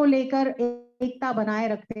चीज को लेकर एकता बनाए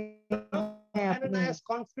रखते हैं अपने। Ananias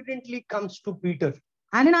confidently comes to Peter.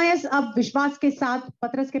 एनानायस अब विश्वास के साथ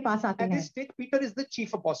पतरस के पास आते At हैं। this stage, Peter is the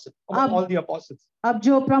chief apostle of all the apostles. अब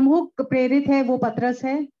जो प्रमुख प्रेरित है वो पतरस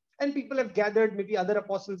है। And people have gathered, maybe other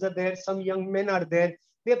apostles are there, some young men are there.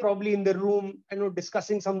 They're probably in the room,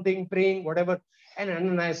 discussing something, praying, whatever. And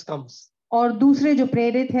Ananias comes. और दूसरे जो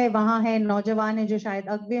प्रेरित है वहां है, नौजवान है जो शायद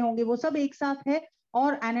अगवे होंगे, वो सब एक साथ है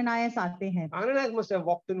और एनानायस आते हैं। Ananias must have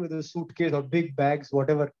walked in with a suitcase or big bags,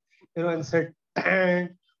 whatever, and said, "Dang."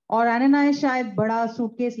 और एनानायस शायद बड़ा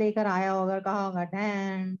सूटकेस लेकर आया होगा, कहा होगा,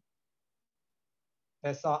 "डैन,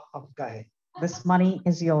 पैसा आपका है." this money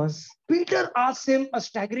is yours." Peter asks him a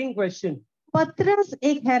staggering question. पतरस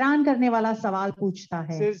एक हैरान करने वाला सवाल पूछता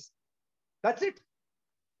है। Says, "That's it?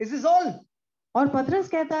 Is this all?" और पतरस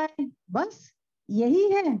कहता है, बस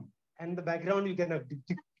यही है। And the background you can have tick,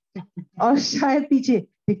 tick, tick, tick. और शायद पीछे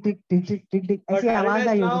टिक टिक टिक टिक टिक टिक But ऐसी आवाज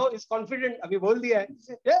आई Ananias होगी। now is confident. अभी बोल दिया है.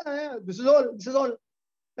 Yeah, this is all. This is all.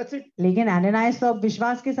 That's it. लेकिन एनानायस तो अब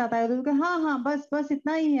विश्वास के साथ आया, तो हाँ हाँ बस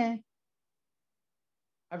इतना ही है।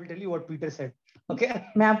 I will tell you what Peter said. Okay.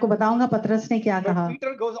 मैं आपको बताऊंगा पतरस ने क्या But कहा।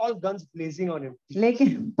 Peter goes all guns blazing on him.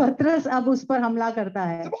 लेकिन पतरस अब उस पर हमला करता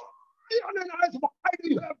है। Ananias, why do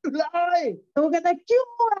you have to lie? तो वो कहता है, क्यों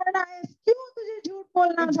एनानायस, क्यों तुझे झूठ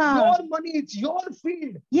बोलना It's था? your money. It's your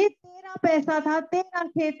field. ये तेरा पैसा था, तेरा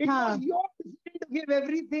खेत It था, was your decision to give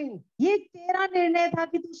everything. ये तेरा निर्णय था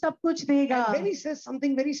कि तू सब कुछ देगा। And then he says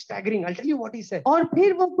something very staggering. I'll tell you what he said. और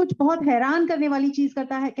फिर वो कुछ बहुत हैरान करने वाली चीज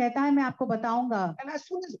करता है, कहता है, मैं आपको बताऊंगा। And as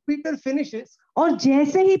soon as Peter finishes, और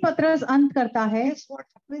जैसे ही पतरस अंत करता है, guess what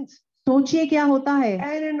happens? सोचिए क्या होता है।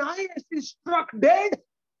 Ananias is struck dead.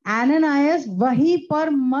 एनानायस वहीं पर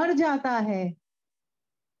मर जाता है।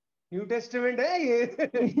 New Testament है ये.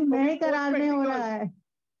 नए करार में हो रहा है।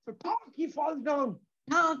 So talk, he falls down.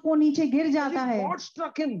 हाँ, वो नीचे गिर जाता है। God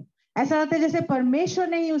struck him. ऐसा लगता है जैसे परमेश्वर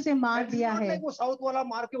ने ही उसे मार It's दिया not है। like वो साउथ वाला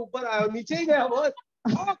मार के ऊपर आया और नीचे ही गया बस.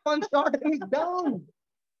 Oh, one shot and he's down.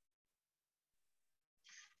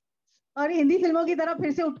 और हिंदी फिल्मों की तरह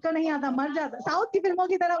फिर से उठकर नहीं आता, मर जाता। साउथ की फिल्मों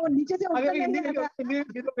की तरह वो नीचे से उठकर नहीं आता।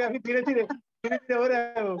 अभी धीरे-धीरे हो रहा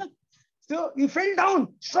है वो. So he fell down,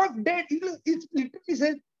 struck dead. It literally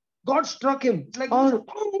says God struck him. It's like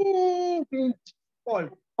fall.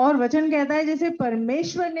 और वचन कहता है जैसे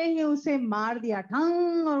परमेश्वर ने ही उसे मार दिया,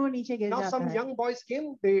 ठंग, और वो नीचे गिर Now जाता some है। young boys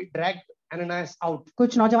came, they dragged Ananias out.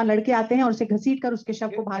 कुछ नौजवान लड़के आते हैं और उसे घसीट कर उसके शव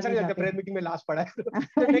को बाहर ऐसा ले नहीं लगता जाते प्रेयर हैं। मीटिंग में लाश पड़ा है.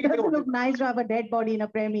 It doesn't look nice to have a dead body in a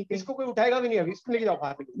prayer meeting. इसको कोई उठाएगा भी नहीं अभी, इसको लेके जाओ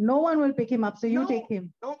बाहर. No one will pick him up, so you take him.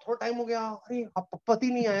 Now थोड़ा टाइम हो गया, अरे अब पति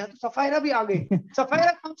नहीं आया तो सफायरा भी आ गई.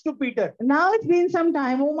 सफायरा comes to Peter. Now it's been some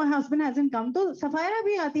time. Oh, my husband hasn't come. तो सफायरा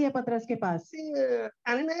भी आती है पतरस के पास।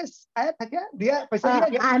 Ananias आया था क्या? दिया पैसा दिया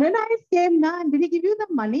क्या? Ananias came now. Did he give you the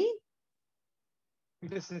money?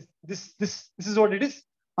 This is what it is.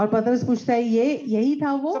 और पतरस पूछता है, ये यही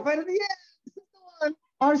था वो? सफायरा दिया.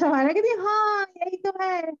 और सफायरा कहती है, हाँ यही तो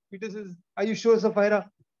है। Peter says, are you sure, Sapphira?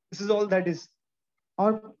 This is all that is.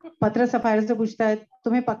 और पतरस सफायरा से पूछता है,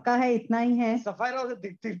 तुम्हें पक्का है इतना ही है? Sapphira was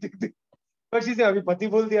दिख. But she said, अभी पति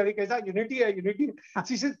बोल दिया, अभी कैसा unity है.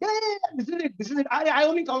 She says, yeah, this is it. I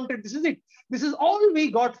only counted. This is it. This is all we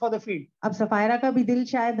got for the field. अब सफायरा का भी दिल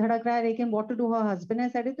शायद धड़क रहा है, लेकिन what to do, her husband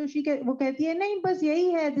has said it, तो वो कहती है, नहीं बस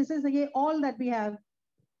यही है. This is ये all that we have.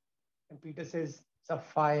 And Peter says,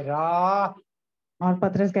 Sapphira. और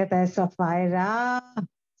पतरस कहता है, सफायरा.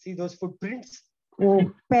 See those footprints? वो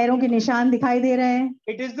पैरों के निशान दिखाई दे रहे हैं.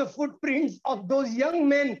 It is the footprints of those young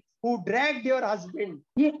men who dragged your husband.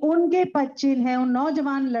 ये उनके पदचिन्ह हैं, उन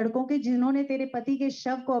नौजवान लड़कों के जिन्होंने तेरे पति के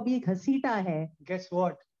शव को अभी घसीटा है. Guess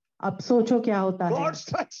what? अब सोचो क्या होता है. God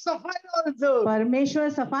strikes Sapphira also. परमेश्वर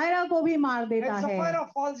सफायरा को भी मार देता And है. Sapphira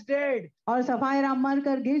falls dead. और सफायरा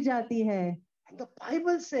मरकर गिर जाती है. And the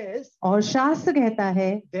Bible says, और शास्त्र कहता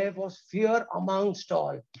है, there was fear amongst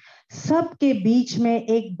all. सबके बीच में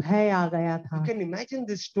एक भय आ गया था. You can imagine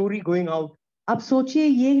this story going out. अब सोचिए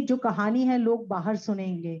ये जो कहानी है लोग बाहर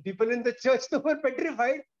सुनेंगे. People in the church they were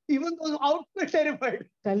petrified. Even those out were terrified.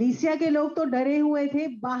 कलीसिया के लोग तो डरे हुए थे,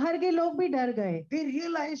 बाहर के लोग भी डर गए. They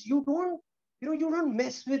realized you don't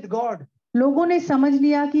mess with God. लोगों ने समझ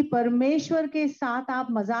लिया कि परमेश्वर के साथ आप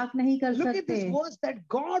मजाक नहीं कर Look at this सकते. verse that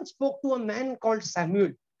God spoke to a man called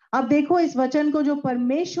Samuel. अब देखो इस वचन को, जो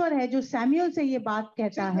परमेश्वर है जो सैमुअल से ये बात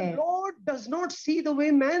कहता See, है. the Lord does not see the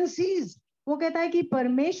way man sees. वो कहता है कि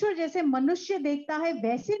परमेश्वर जैसे मनुष्य देखता है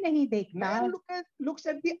वैसे नहीं देखता. Man looks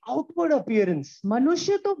at the outward appearance,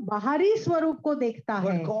 मनुष्य तो बाहरी स्वरूप को देखता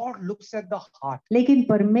but है, God looks at the heart. लेकिन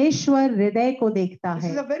परमेश्वर हृदय को देखता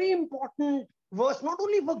This is है. a very important verse, not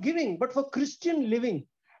only for giving, but for Christian living.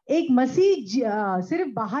 एक मसीह सिर्फ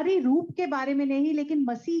बाहरी रूप के बारे में नहीं, लेकिन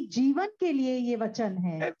मसीह जीवन के लिए ये वचन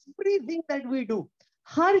है. Everything that we do,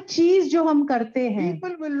 हर चीज जो हम करते हैं,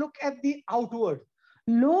 people will look at the outward.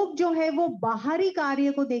 लोग जो है वो बाहरी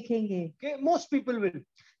कार्य को देखेंगे. Okay, most people will,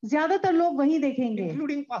 ज्यादातर लोग वही देखेंगे.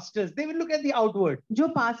 including pastors. They will look at the outward. जो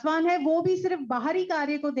पासवान है वो भी सिर्फ बाहरी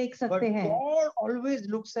कार्य को देख But सकते हैं, God always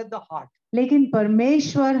looks at the heart. लेकिन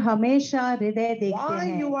परमेश्वर हमेशा हृदय देखते Why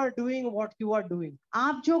हैं. you are doing what you are doing.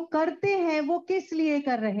 आप जो करते हैं वो किस लिए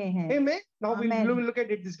कर रहे हैं. Amen. Now Amen. we'll look at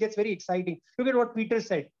it. This gets very exciting. Look at what Peter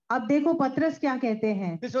said. अब देखो पतरस क्या कहते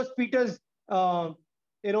हैं. This was Peter's,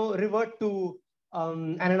 revert to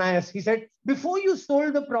Ananias. He said, before you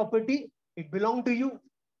sold the property, it belonged to you.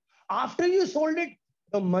 After you sold it,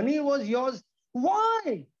 the money was yours.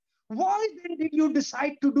 Why? Why then did you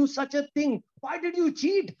decide to do such a thing? Why did you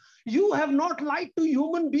cheat? You have not lied to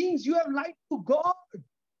human beings. You have lied to God.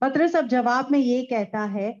 पतरस अब जवाब में ये कहता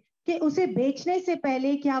है कि उसे बेचने से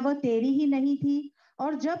पहले क्या वह तेरी ही नहीं थी,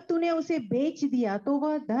 और जब तूने उसे बेच दिया तो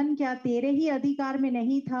वह धन क्या तेरे ही अधिकार में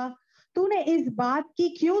नहीं था. तूने इस बात की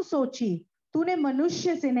क्यों सोची. तूने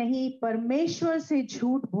मनुष्य से नहीं परमेश्वर से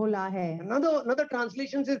झूठ बोला है. Another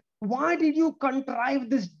translation says, why did you contrive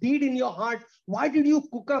this deed in your heart? Why did you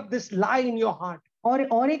cook up this lie in your heart?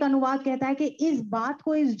 और एक अनुवाद कहता है कि इस बात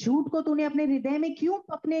को, इस झूठ को तूने अपने हृदय में क्यों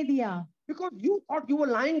पकने दिया. Because you thought you were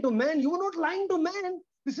lying to man. You were not lying to man.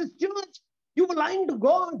 This is church. You were lying to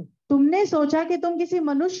God. तुमने सोचा कि तुम किसी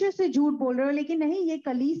मनुष्य से झूठ बोल रहे हो, लेकिन नहीं, ये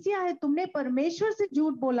कलीसिया है. तुमने परमेश्वर से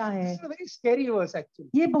झूठ बोला है. This is a very scary verse actually.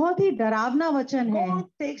 ये बहुत ही डरावना वचन है. God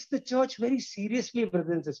takes the church very seriously,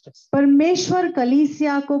 brothers and sisters. परमेश्वर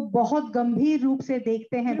कलीसिया को बहुत गंभीर रूप से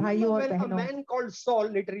देखते हैं भाइयों और When a बहनों. man called Saul,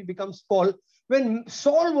 later he becomes Paul, when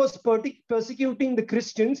Saul was persecuting the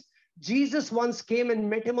Christians, Jesus once came and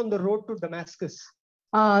met him on the road to Damascus.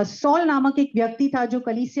 Saul नामक एक व्यक्ति था जो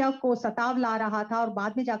कलीसिया को सताव ला रहा था, और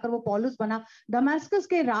बाद में जाकर वो पौलुस बना. दमास्कस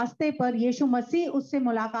के रास्ते पर यीशु मसीह उससे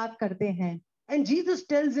मुलाकात करते हैं. And Jesus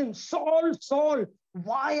tells him, Saul, Saul,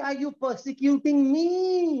 why are you persecuting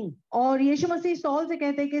me? और यीशु मसीह सॉल से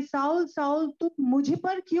कहते हैं कि साउल साउल तू मुझ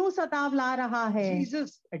पर क्यों सताव ला रहा है.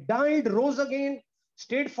 Jesus died, rose again,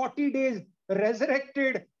 stayed 40 days,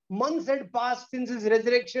 resurrected. Months had passed since his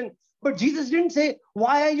resurrection. But Jesus didn't say,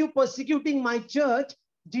 why are you persecuting my church?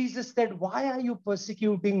 Jesus said, why are you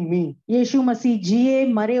persecuting me? यीशु मसीह जिए,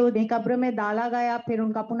 मरे, उन्हें कब्र में डाला गया, फिर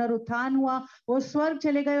उनका पुनरुत्थान हुआ, वो स्वर्ग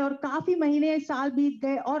चले गए, और काफी महीने साल बीत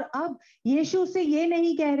गए, और अब यीशु से ये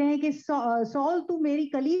नहीं कह रहे हैं कि सॉल तू मेरी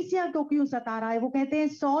कलीसिया को क्यों सता रहा है. वो कहते हैं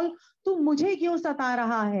सॉल तू मुझे क्यों सता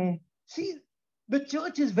रहा है. See, the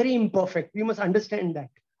church is very imperfect. We must understand that.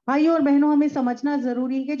 भाइयों और बहनों, हमें समझना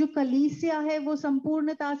जरूरी है कि जो कलीसिया है वो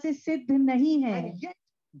संपूर्णता से सिद्ध नहीं है. And yet,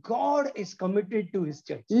 God is committed to his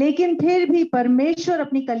church. लेकिन फिर भी परमेश्वर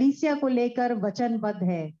अपनी कलीसिया को लेकर वचनबद्ध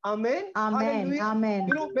है. Amen. Amen, amen.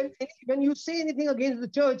 You know, when you say anything against the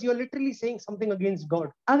church, you are literally saying something against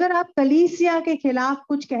God. अगर आप कलीसिया के खिलाफ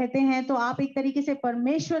कुछ कहते हैं तो आप एक तरीके से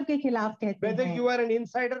परमेश्वर के खिलाफ कहते Whether हैं. you are an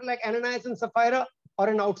insider like Ananias and Sapphira or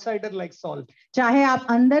an outsider like Saul. चाहे आप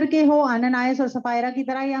अंदर के हो अननायास और सफायरा की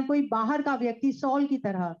तरह, या कोई बाहर का व्यक्ति सॉल की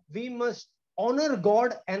तरह. We must honor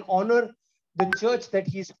God and honor the church that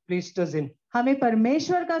he's placed us in. हमें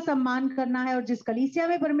परमेश्वर का सम्मान करना है, और जिस कलीसिया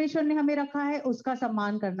में परमेश्वर ने हमें रखा है उसका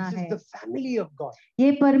सम्मान करना This है. is the family of God.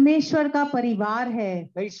 ये परमेश्वर का परिवार है.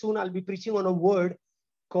 Very soon I'll be preaching on a word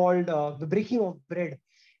called the breaking of bread.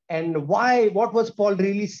 And what was Paul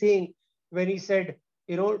really saying when he said,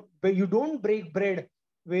 you don't break bread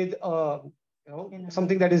with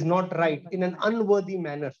something that is not right, in an unworthy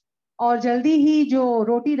manner. और जल्दी ही जो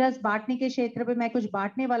रोटी रस बांटने के क्षेत्र पे मैं कुछ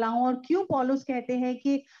बांटने वाला हूं, और क्यों पौलुस कहते हैं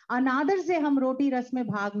कि अनादर से हम रोटी रस में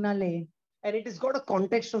भाग न लें. And it has got a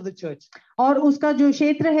context of the church. और उसका जो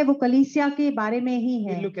क्षेत्र है वो कलीसिया के बारे में ही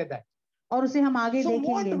है. We'll look at that. और उसे हम आगे So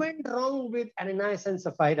देखेंगे. what went wrong with Ananias and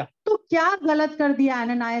Sapphira? तो क्या गलत कर दिया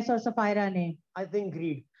अननायास और सफायरा ने. I think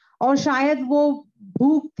greed. और शायद वो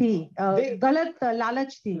भूख थी, गलत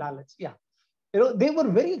लालच थी. Lalach, yeah. They were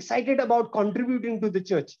very excited about contributing to the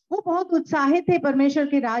church. वो बहुत उत्साहित थे परमेश्वर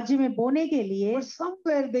के राज्य में बोने के लिए, But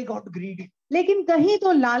somewhere they got greedy. लेकिन कहीं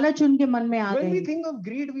तो लालच उनके मन में आ When we गई. think of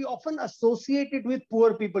greed, we often associate it with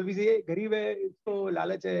poor people. We say, गरीब है, इसको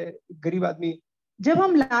लालच है, गरीब आदमी. जब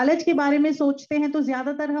हम लालच के बारे में सोचते हैं तो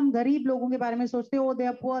ज्यादातर हम गरीब लोगों के बारे में सोचते हैं, oh they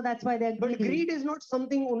are poor, that's why they are But greedy. greed is not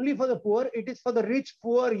something only for the poor. It is for the rich,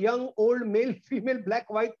 poor, young, old, male, female,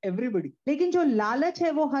 black, white, everybody. लेकिन जो लालच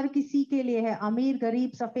है वो हर किसी के लिए है, अमीर,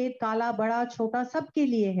 गरीब, सफेद, काला, बड़ा, छोटा, सबके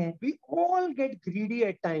लिए है. We all get greedy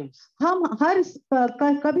at times. हम हर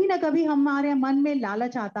कभी ना कभी हमारे मन में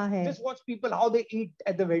लालच आता है. Just watch people how they eat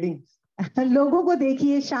at the weddings. लोगों को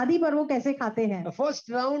देखिए शादी पर वो कैसे खाते हैं. The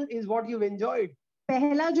first round is what you've enjoyed.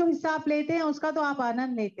 पहला जो हिस्सा आप लेते हैं उसका तो आप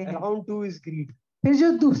आनंद लेते हैं. Round 2 is greed. फिर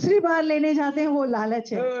जो दूसरी बार लेने जाते हैं वो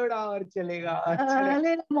लालच है. Third hour चलेगा.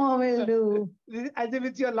 Little more will do. As if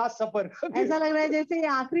it's your last supper. ऐसा लग रहा है जैसे ये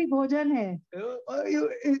आखिरी भोजन है.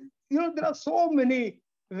 There are so many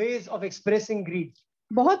ways of expressing greed.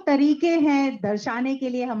 बहुत तरीके हैं दर्शाने के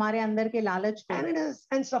लिए हमारे अंदर के लालच को. Ananias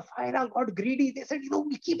and Sapphira got greedy. They said,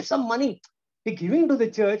 we keep some money. We're giving to the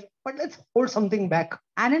church, but let's hold something back.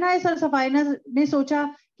 एनानियास और सफाइना ने सोचा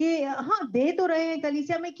कि हाँ दे तो रहे हैं,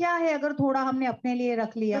 कलीसिया में क्या है अगर थोड़ा हमने अपने लिए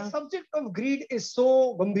रख लिया. The subject of greed is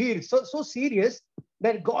so gambhir, so serious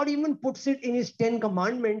that God even puts it in His 10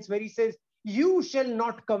 commandments where He says, "You shall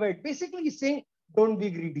not covet." Basically, He's saying, "Don't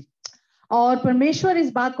be greedy." और परमेश्वर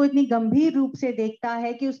इस बात को इतनी गंभीर रूप से देखता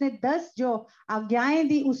है कि उसने 10 जो आज्ञाएं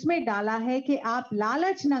दी उसमें डाला है कि आप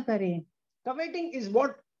लालच ना करें. Coveting is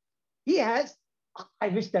what He has. I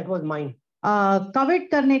wish that was mine. कवेट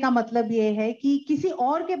करने का मतलब ये है कि किसी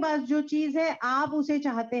और के पास जो चीज है आप उसे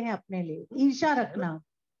चाहते हैं अपने लिए, ईर्ष्या रखना.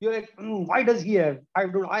 You're like, why does he have?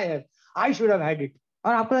 I have. I should have had it.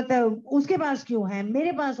 और आपको लगता है उसके पास क्यों है,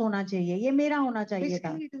 मेरे पास होना चाहिए, ये मेरा होना चाहिए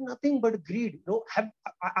था. Basically, it is nothing but greed.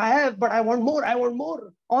 I have, but I want more. I want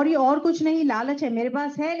more. और ये और कुछ नहीं, लालच है, मेरे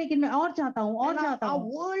पास है लेकिन मैं और चाहता हूँ, और चाहता Our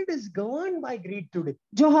हूँ. world is governed by greed today.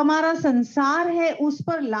 जो हमारा संसार है उस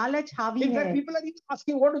पर लालच हावी In fact, है. people are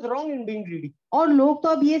asking what is wrong in being greedy. और लोग तो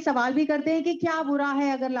अब ये सवाल भी करते हैं कि क्या बुरा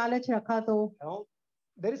है अगर लालच रखा तो.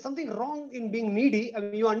 There is something wrong in being needy. I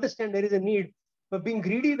mean, you understand there is a need, but being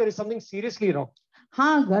greedy, there is something seriously wrong.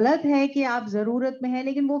 हाँ गलत है कि आप जरूरत में है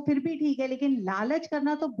लेकिन वो फिर भी ठीक है, लेकिन लालच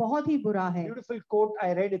करना तो बहुत ही बुरा है. Beautiful quote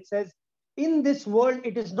I read. It says, "In this world,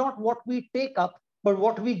 it is not what we take up, but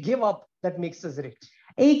what we give up that makes us rich."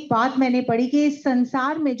 एक बात मैंने पढ़ी कि इस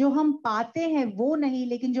संसार में जो हम पाते हैं वो नहीं,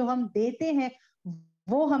 लेकिन जो हम देते हैं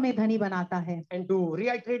वो हमें धनी बनाता है. And to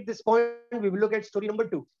reiterate this point, we will look at story number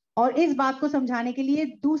 2. और इस बात को समझाने के लिए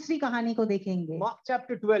दूसरी कहानी को देखेंगे. Mark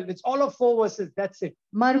chapter 12. It's all of 4 verses. That's it.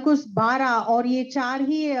 मरकुस 12 और ये 4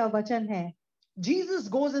 ही वचन है. Jesus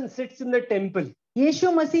goes and sits in the temple.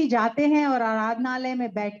 यीशु मसीह जाते हैं और आराधनालय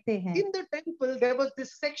में बैठते हैं. In the temple, there was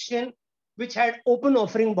this section which had open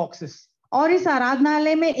offering boxes. और इस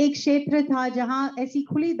आराधनालय में एक क्षेत्र था जहां ऐसी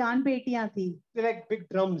खुली दान पेटियां थी. They're like big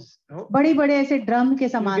drums. बड़ी बड़े ऐसे ड्रम के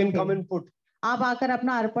You समान can come थे. and put. आप आकर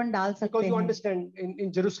अपना अर्पण डाल सकते Because you हैं. understand,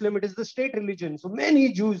 in Jerusalem, it is the state religion. So many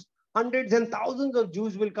Jews, hundreds and thousands of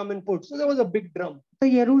Jews will come and put. So there was a big drum. तो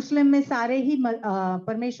यरूशलेम में सारे ही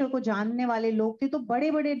परमेश्वर को जानने वाले लोग थे, तो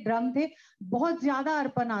बड़े बड़े ड्रम थे, बहुत ज्यादा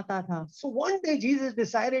अर्पण आता था. So one day Jesus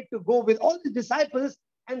decided to go with all his disciples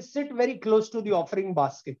and sit very close to the offering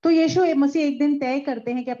basket. तो यीशु मसीह एक दिन तय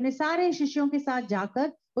करते हैं कि अपने सारे शिष्यों के साथ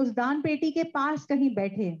जाकर उस दान पेटी के पास कहीं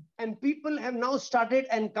बैठे. And people have now started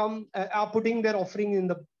and come are putting their offering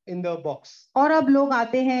in the box. और अब लोग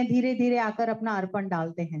आते हैं, धीरे धीरे आकर अपना अर्पण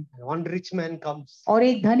डालते हैं. One rich man comes और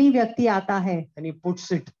एक धनी व्यक्ति आता है and he puts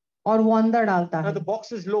it. और वो अंदर डालता Now है. the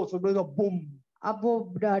box is low, so it goes a boom. अब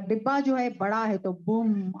वो डिब्बा जो है बड़ा है तो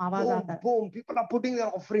बूम आवाज Boom, आता है. boom. People are putting their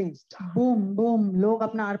offerings. Boom boom लोग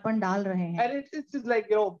अपना अर्पण डाल रहे हैं. And it's just like,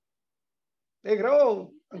 देख रहे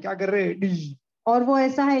हो क्या कर रहे हैं? और वो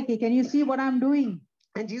ऐसा है कि can you see what I'm doing?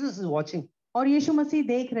 And Jesus is watching. और यीशु मसीह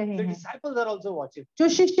देख रहे The हैं. disciples are also watching. जो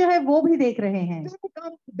शिष्य है वो भी देख रहे हैं.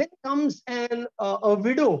 Then comes a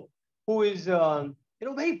widow who is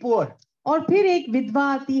very poor. और फिर एक विधवा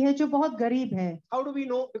आती है जो बहुत गरीब है. How do we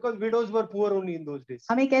know? Because widows were poor only in those days.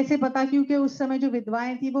 हमें कैसे पता? क्योंकि उस समय जो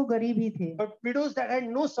विधवाएं थी वो गरीब ही थे. But widows that had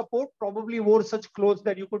no support probably wore such clothes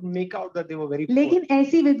that you could make out that they were very poor. लेकिन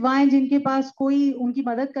ऐसी विधवाएं जिनके पास कोई उनकी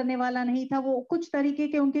मदद करने वाला नहीं था, वो कुछ तरीके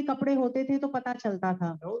के उनके कपड़े होते थे तो पता चलता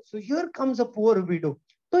था. So here comes a poor widow.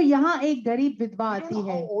 तो यहाँ एक गरीब विधवा I don't आती know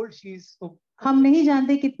है. how old she is. So, हम नहीं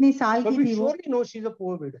जानते कितने साल but की we थी वो, surely know she's a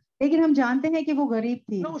poor widow. लेकिन हम जानते हैं कि वो गरीब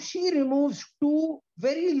थी. Now she removes 2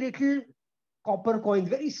 very little copper coins,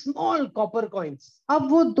 very small copper coins. अब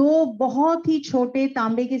वो दो बहुत ही छोटे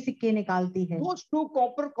तांबे के सिक्के निकालती है. Those 2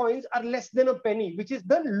 copper coins are less than a penny, which is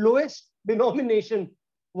the lowest denomination,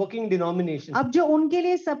 working denomination. अब जो उनके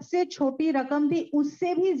लिए सबसे छोटी रकम थी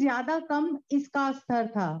उससे भी ज्यादा कम इसका स्तर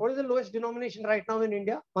था. What is the lowest denomination right now in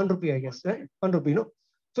India? 1 rupee, I guess, right? 1 rupee, no?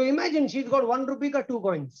 So imagine she's got 1 rupee ka 2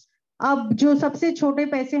 coins. अब जो सबसे छोटे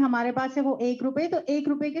पैसे हमारे पास है वो 1 रुपए, तो 1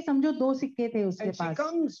 रुपए के समझो 2 सिक्के थे उसके And she pass.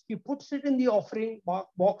 comes, she puts it in the offering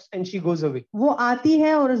box and she goes away. वो आती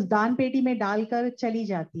है और उस दान पेटी में डालकर चली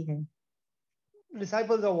जाती है.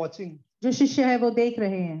 Disciples are watching. जो शिष्य है वो देख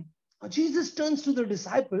रहे हैं. Jesus turns to the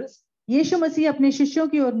disciples यीशु मसीह अपने शिष्यों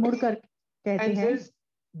की ओर मुड़कर कहते and हैं, says,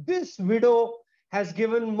 this widow has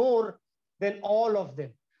given more than all of them.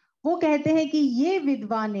 वो कहते हैं कि ये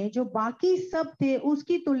विधवा ने जो बाकी सब थे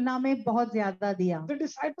उसकी तुलना में बहुत ज्यादा दिया. The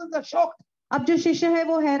disciples are shocked. अब जो शिष्य है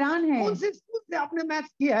वो हैरान है. कौन से स्कूल से आपने मैथ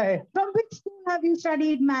किया है? From which school have you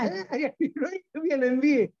studied math? You don't need to be an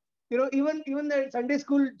MBA. You know, even the Sunday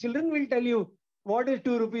school children will tell you what is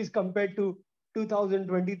 2 rupees compared to 2,000,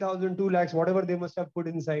 20,000, 2 lakhs, whatever they must have put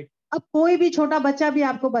inside. अब कोई भी छोटा बच्चा भी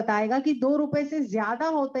आपको बताएगा कि 2 रुपए से ज्यादा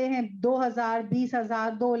होते हैं 2,000,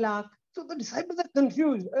 20,000, 2 lakh. So the disciples are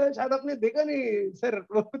confused. शायद आपने देखा नहीं सर,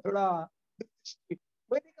 थोड़ा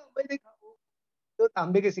मैं देखा तो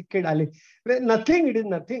तांबे के सिक्के डाले. Nothing, it is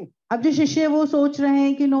nothing. अब जो शिष्य वो सोच रहे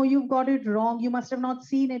हैं कि no, you've got it wrong, you must have not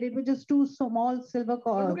seen it, it was just 2 small silver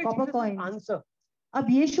copper coins. Answer. अब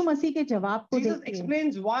यीशु मसीह के जवाब को Jesus देखिए.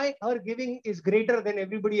 explains why her giving is greater than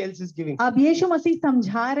everybody else is giving. अब यीशु मसीह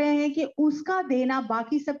समझा रहे हैं कि उसका देना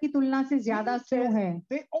बाकी सबकी तुलना से ज्यादा क्यों है.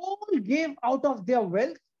 They all gave out of their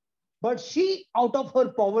wealth, but she, out of her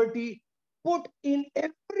poverty, put in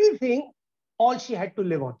everything all she had to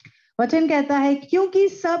live on. वचन कहता है क्योंकि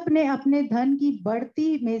सब ने अपने धन की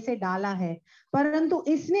बढ़ती में से डाला है, परंतु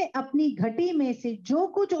इसने अपनी घटी में से जो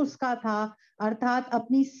कुछ उसका था अर्थात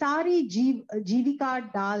अपनी सारी जीविका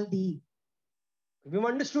डाल दी. We've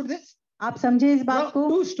understood this. आप समझे इस बात को?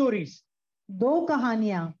 2 stories. 2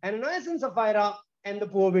 कहानियां. Ananias and Sapphira and the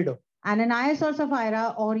poor widow. एनानियास और सफायरा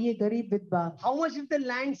और ये गरीब विधवा. How much did the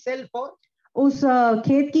land sell for? उस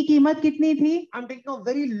खेत की कीमत कितनी थी? I'm taking a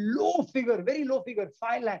very low figure,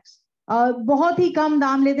 5 lakhs. बहुत ही कम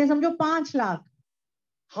दाम लेते हैं, समझो 5 lakh.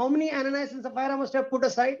 How many Ananias and Sapphira must have put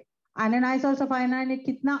aside? एनानियास और सफायरा ने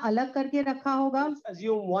कितना अलग करके रखा होगा? Let's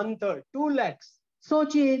assume 1/3, 2 lakhs.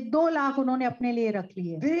 सोचिए 2 लाख उन्होंने अपने लिए रख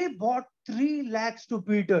लिए. They bought 3 lakhs to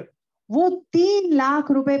Peter. वो 3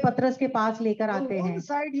 लाख रुपए पतरस के पास लेकर आते On हैं. one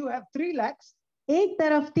side you have 3 lakhs. एक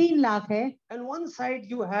तरफ 3 लाख है And one side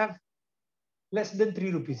you have less than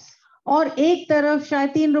 3 rupees. और एक तरफ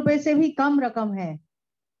शायद 3 रुपए से भी कम रकम है.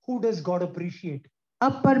 Who does God appreciate?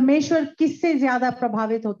 अब परमेश्वर किससे ज्यादा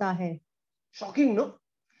प्रभावित होता है? Shocking, no?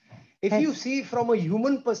 If you see from a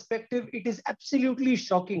human perspective, it is absolutely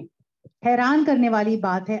shocking. हैरान करने वाली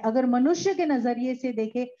बात है. अगर मनुष्य के नजरिए से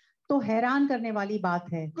देखे तो हैरान करने वाली बात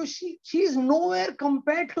है. Because she is nowhere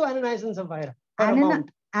compared to Ananias and Sapphira. Her amount.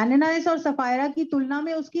 एनानियास और सफायरा की तुलना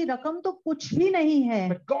में उसकी रकम तो कुछ भी नहीं है.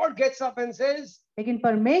 But God gets up and says, लेकिन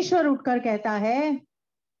परमेश्वर उठकर कहता है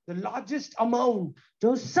the largest amount,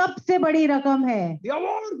 जो सबसे बड़ी रकम है, the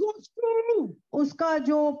award goes to. उसका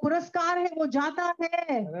जो पुरस्कार है वो जाता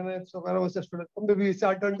है. Ananias and Sapphira was just maybe it's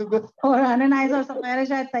our turn to go. और एनानियास और सफायरा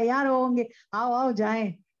शायद तैयार होंगे, आओ आओ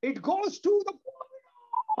जाएं. It goes to the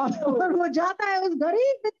और वो जाता है उस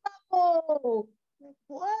गरीब विधवा को.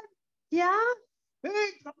 What? क्या?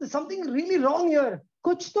 Hey, something really wrong here.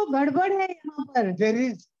 कुछ तो गड़बड़ है यहाँ पर.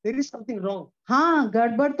 There is something wrong. हाँ,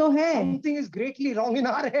 गड़बड़ तो है. Something is greatly wrong in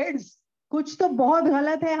our heads. कुछ तो बहुत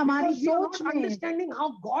गलत है हमारी Because we are सोच not में. understanding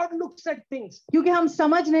how God looks at things. क्योंकि हम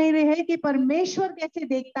समझ नहीं रहे कि परमेश्वर कैसे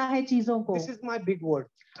देखता है चीजों को. This is my big word.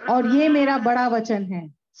 और ये मेरा बड़ा वचन है.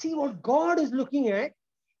 See, what God is looking at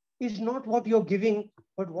is not what you're giving,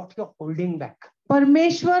 but what you're holding back.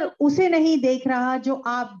 परमेश्वर उसे नहीं देख रहा जो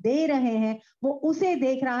आप दे रहे हैं, वो उसे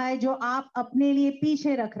देख रहा है जो आप अपने लिए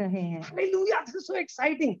पीछे रख रहे हैं. Hallelujah! This is so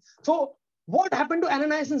exciting. So, what happened to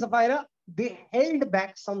Ananias and Sapphira? They held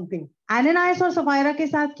back something. एनानियास और सफायरा के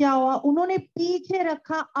साथ क्या हुआ? उन्होंने पीछे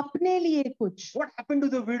रखा अपने लिए कुछ. What happened to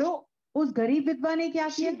the widow? उस गरीब विधवा ने क्या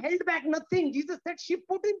She किया? held back nothing. Jesus said she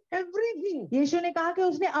put in everything. यीशु ने कहा कि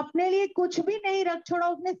उसने अपने लिए कुछ भी नहीं रख छोड़ा,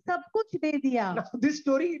 उसने सब कुछ दे दिया. Now, this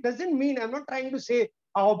story doesn't mean, I'm not trying to say,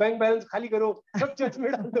 आओ बैंक बैलेंस खाली करो, सब चर्च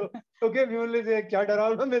में डाल दो. Okay, we will say क्या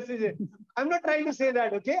डरावना मैसेज है. I'm not trying to say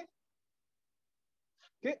that, okay?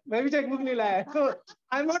 Okay, मैं भी चेकबुक नहीं लाया है. So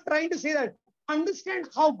I'm not trying to say that. Understand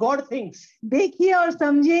how God thinks. देखिए और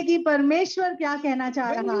समझिए कि परमेश्वर क्या कहना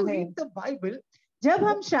चाह When रहा you है. read the Bible, जब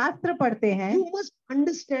हम शास्त्र पढ़ते हैं, you must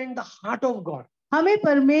understand the heart of God. हमें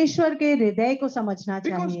परमेश्वर के हृदय को समझना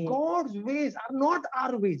Because चाहिए, God's ways are not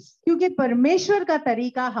our ways. क्योंकि परमेश्वर का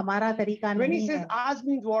तरीका हमारा तरीका When he नहीं says है. ours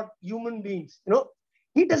means what? Human beings.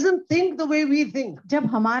 He doesn't think the way we think. जब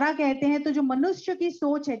हमारा कहते हैं तो जो मनुष्य की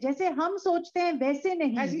सोच है, जैसे हम सोचते हैं वैसे As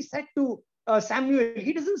नहीं. he said to Samuel,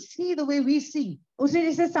 he doesn't see the way we see. उसने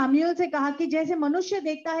जैसे सामुएल से कहा कि जैसे मनुष्य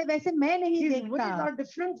देखता है वैसे मैं नहीं His ways देखता. are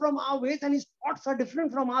different from our ways and his thoughts are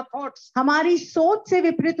different from our thoughts. हमारी सोच से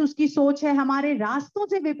विपरीत उसकी सोच है, हमारे रास्तों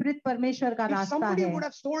से विपरीत परमेश्वर का If रास्ता somebody है. would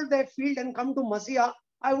have sold their field and come to Masiya,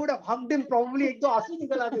 I would have hugged him probably. एक दो आंसू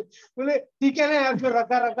निकल आते. बोले ठीक है ना यार, जो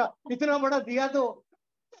रखा इतना बड़ा दिया तो.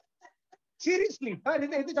 Seriously, हाँ,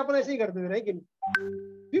 नहीं तो चपल ऐसे ही करते थे, नहीं कि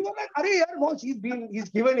we were like, अरे यार boss, he's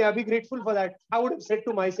given, yeah, be grateful for that. I would have said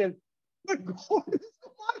to myself, but God is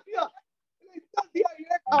मार दिया, इतना दिया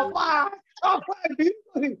ये छापा,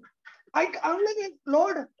 I'm like,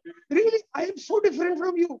 Lord, really, I am so different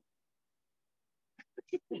from you.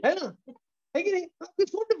 है ना? है कि नहीं? We're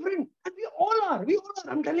so different, and we all are.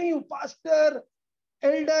 I'm telling you, pastor,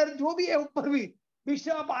 elder, जो भी है ऊपर भी,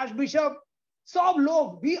 bishop, archbishop, सब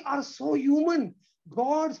लोग, we are so human.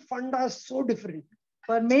 God's fund are so different.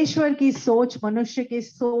 परमेश्वर की सोच मनुष्य की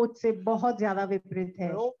सोच से बहुत ज्यादा विपरीत है.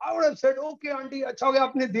 I would have said, okay, aunty, अच्छा हो गया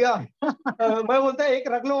आपने दिया. मैं बोलता है एक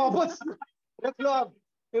रख लो वापस, रख लो आप.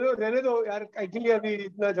 रहने दो यार, एक्चुअली अभी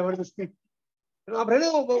इतना जबरदस्ती. आप रहने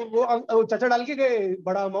दो, वो चाचा डाल के गए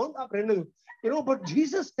बड़ा अमाउंट, आप रहने दो. But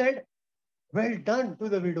Jesus said, well done to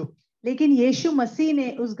the widow. लेकिन यीशु मसीह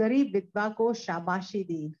ने उस गरीब विधवा को शाबाशी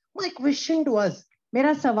दी. My question to us,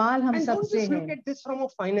 मेरा सवाल हम and don't सबसे just look है, at this from a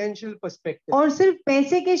financial perspective. और सिर्फ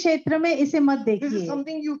पैसे के क्षेत्र में इसे मत This is देखिए.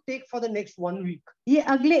 something you take for the next 1 week. ये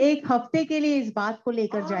अगले एक हफ्ते के लिए इस बात को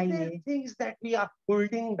लेकर Are जाइए. there things that we are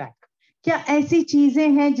holding back? क्या ऐसी चीजें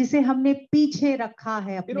हैं जिसे हमने पीछे रखा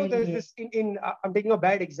है अपने There's लिए? this I'm taking a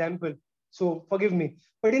bad example, so forgive me.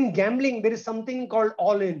 But in gambling, there is something called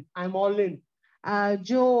all in. I'm all in.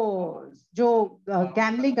 जो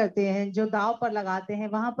गैम्बलिंग करते हैं, जो दाव पर लगाते हैं,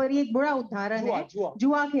 वहां पर ये एक बुरा उदाहरण है.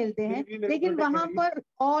 जुआ खेलते हैं, लेकिन वहां पर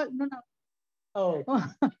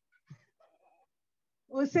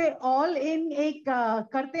उसे ऑल इन एक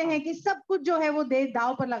करते हैं कि सब कुछ जो है वो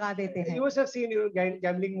दाव पर लगा देते हैं. You must have seen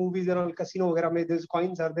gambling movies and all, casino वगैरह में there's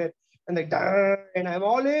coins are there and like and I'm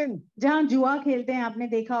all in. जहाँ जुआ खेलते हैं आपने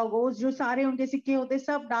देखा होगा, जो सारे उनके सिक्के होते हैं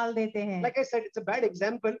सब डाल देते हैं. Like I said, it's a bad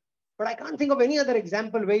example, but I can't think of any other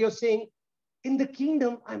example where you're saying in the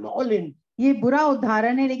kingdom I'm all in. ये बुरा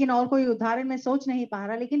उदाहरण है, लेकिन और कोई उदाहरण मैं सोच नहीं पा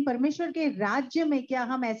रहा. लेकिन परमेश्वर के राज्य में क्या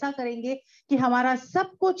हम ऐसा करेंगे कि हमारा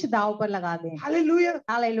सब कुछ दाव पर लगा दें? Hallelujah.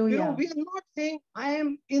 Hallelujah. We are not saying I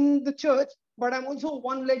am in the church, but I'm also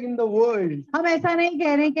one leg in the world. हम ऐसा नहीं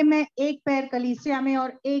कह रहे कि मैं एक पैर कलीसिया में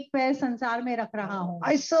और एक पैर संसार में रख रहा हूँ.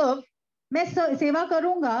 I serve, मैं सेवा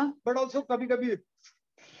करूंगा, but also कभी-कभी,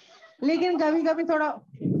 लेकिन कभी-कभी थोड़ा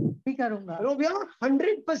भी करूंगा. we are not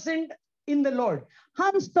 100% in the Lord.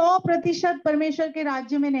 हम 100% परमेश्वर के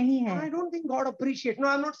राज्य में नहीं हैं. I don't think God appreciates. No,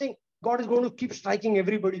 I'm not saying God is going to keep striking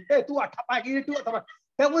everybody. Hey, तू अठा पाएगी, तू अठा.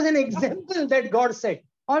 That was an example that God said.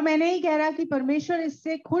 और मैं नहीं कह रहा कि परमेश्वर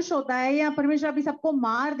इससे खुश होता है या परमेश्वर अभी सबको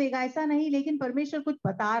मार देगा, ऐसा नहीं. लेकिन परमेश्वर कुछ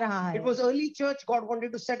बता रहा है. It was early church. God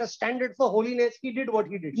wanted to set a standard for holiness. He did what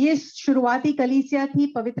he did. ये शुरुआती कलीसिया थी,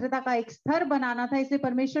 पवित्रता का एक स्तर बनाना था, इसलिए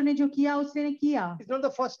परमेश्वर ने जो किया उसने किया. It's not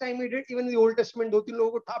the first time he did. Even in the Old Testament, 2-3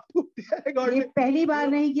 लोगों को टाप टूप दिया है God ये ने. पहली बार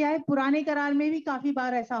नहीं किया है, पुराने करार में भी काफी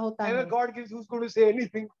बार ऐसा होता है. God gives, who's going to say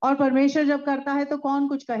anything? और परमेश्वर जब करता है तो कौन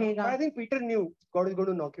कुछ कहेगा? But I think Peter knew God is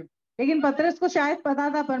going to knock him. लेकिन पतरस को शायद पता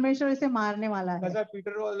था परमेश्वर इसे मारने वाला है. ऐसा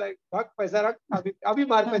Peter was like, भाग पैसा रख, अभी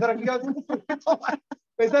मार, पैसा रख लिया उसको.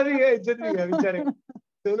 पैसा भी है, इज्जत भी है बेचारे.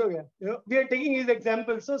 दोनों गया. We are taking his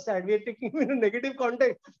example, so sad. We are taking him in a negative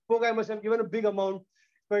context. Poor guy must have given a big amount,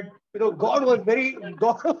 but God was very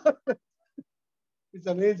God. It's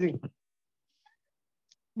amazing.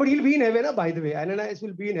 But he'll be in heaven, by the way. Ananias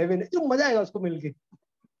will be in heaven. जो मजा आएगा उसको मिलके.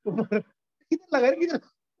 किधर लगा किधर?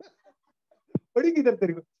 बड़ी किधर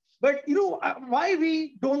तेरे को? But why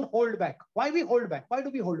we don't hold back? Why we hold back? Why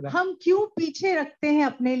do we hold back? हम क्यों पीछे रखते हैं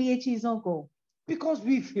अपने लिए चीजों को? Because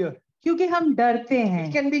we fear. क्योंकि हम डरते हैं.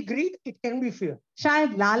 It can be greed, it can be fear.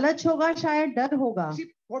 शायद लालच होगा, शायद डर होगा. See,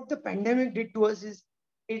 what the pandemic did to us is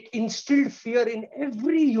it instilled fear in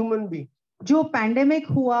every human being. जो पैंडेमिक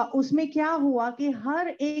हुआ उसमें क्या हुआ कि हर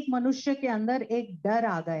एक मनुष्य के अंदर एक डर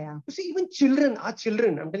आ गया. You see, even children, our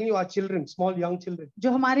children, I'm telling you, our children, small young children,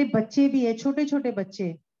 जो हमारे बच्चे भी है, छोटे छोटे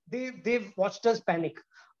बच्चे, they've watched us panic.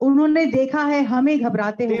 उन्होंने देखा है हमें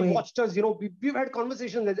घबराते हुए. They watched us, we've had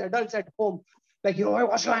conversations as adults at home, like,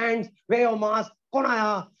 wash your hands, wear your mask, कौन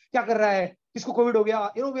आया, क्या कर रहा है, किसको कोविड हो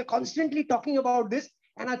गया, we are constantly talking about this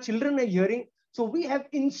and our children are hearing, so we have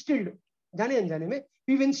instilled, जाने अनजाने में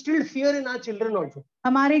we've instilled fear in our children also.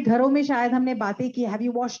 हमारे घरों में शायद हमने बातें की, have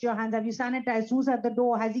you washed your hands, have you sanitized, who's at the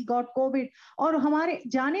door, has he got COVID, और हमारे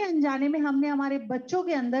जाने अनजाने में हमने हमारे बच्चों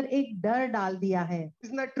के अंदर एक डर डाल दिया है.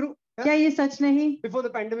 Isn't that true? क्या ये सच नहीं? Before the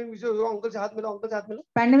pandemic we used to, uncle से हाथ मिलाओ, uncle से हाथ मिलाओ.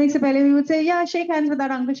 Pandemic से पहले we would say, yeah, shake hands with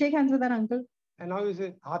that uncle, shake hands with that uncle. And now you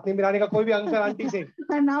say हाथ नहीं मिलाने का कोई भी अंकल आंटी से.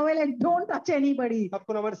 And now we're like, don't touch anybody.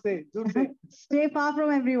 आपको नमस्ते, दूर से. Stay far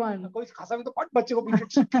from everyone. कोई खासा भी तो पट बच्चे को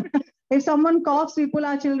पीछे. If someone coughs, we pull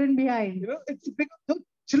our children behind. It's because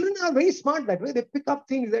children are very smart that way. They pick up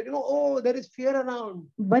things that oh, there is fear around.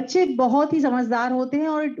 बच्चे बहुत ही समझदार होते हैं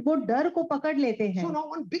और वो डर को पकड़ लेते हैं. So now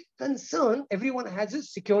one big concern everyone has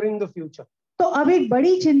is securing the future. तो अब एक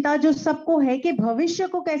बड़ी चिंता जो सबको है कि भविष्य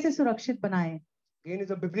को कैसे सुरक्षित बनाएं. Again,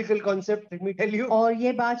 it's a biblical concept. Let me tell you. और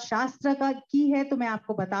ये बात शास्त्र का की है तो मैं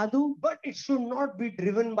आपको बता दूं. But it should not be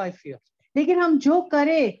driven by fear. लेकिन हम जो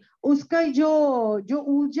करें उसका जो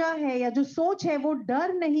ऊर्जा है या जो सोच है वो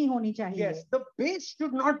डर नहीं होनी चाहिए. Yes, the base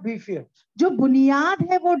should not be fear. जो बुनियाद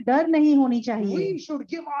है वो डर नहीं होनी चाहिए. We should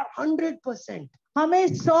give our 100%. हमें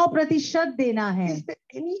 100% देना है. Is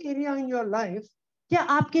there any area in your life क्या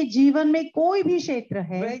आपके जीवन में कोई भी क्षेत्र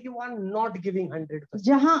है where you are not giving 100%?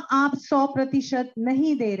 जहां आप 100%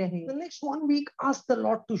 नहीं दे रहे? The next 1 week, ask the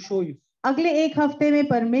Lord to show you. अगले एक हफ्ते में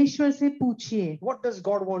परमेश्वर से पूछिए. What does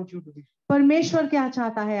God want you to be? परमेश्वर क्या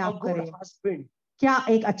चाहता है A आप good करें? husband. क्या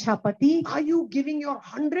एक अच्छा पति? Are you giving your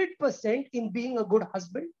 100% in being a good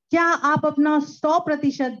husband? क्या आप अपना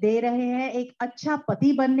 100% दे रहे हैं एक अच्छा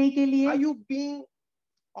पति बनने के लिए? Are you being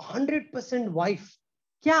 100% wife?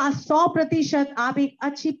 क्या 100% आप एक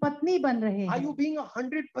अच्छी पत्नी बन रहे Are हैं? you being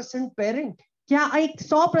 100% parent? क्या एक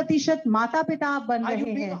 100% माता पिता आप बन Are you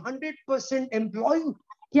रहे being हैं? 100% employee?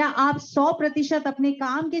 क्या आप 100% अपने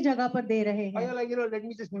काम की जगह पर दे रहे Are हैं? you like, let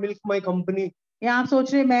me just milk my company? या आप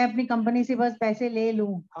सोच रहे मैं अपनी कंपनी से बस पैसे ले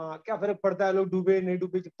लूं? क्या फर्क पड़ता है, लोग डूबे नहीं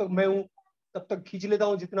डूबे, जब तक मैं हूँ तब तक खींच लेता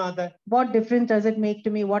हूँ जितना आता है. What difference does it make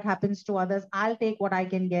to me what happens to others? I'll take what I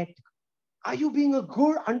can get. Are you being a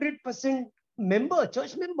good 100% member,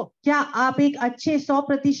 church member? क्या आप एक अच्छे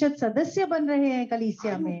 100% सदस्य बन रहे हैं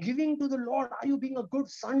कलीसिया Are you में? giving to the Lord? Are you being a good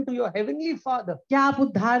son to your heavenly Father? क्या आप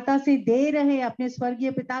उद्धारता से दे रहे हैं अपने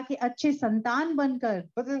स्वर्गीय पिता के अच्छे संतान बनकर?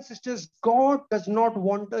 Brothers and sisters, God does not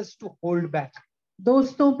want us to hold back.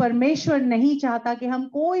 दोस्तों, परमेश्वर नहीं चाहता कि हम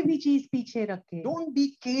कोई भी चीज पीछे रखें. Don't be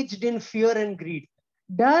caged in fear and greed.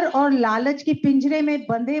 डर और लालच के पिंजरे में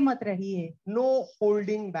बंधे मत रहिए. No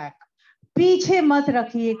holding back. पीछे मत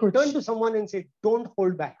रखिए कुछ. Turn to someone and say, don't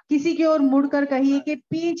hold back. किसी की ओर मुड़कर कहिए कि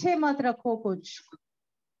पीछे मत रखो कुछ.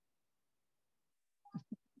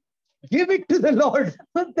 Give it to the Lord.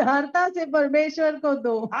 उद्धारता से परमेश्वर को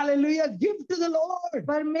दो. Hallelujah. Give to the Lord.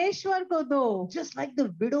 परमेश्वर को दो. Just like the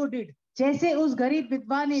widow did. जैसे उस गरीब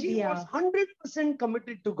विधवा ने She दिया. was 100%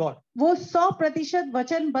 committed to God. वो 100%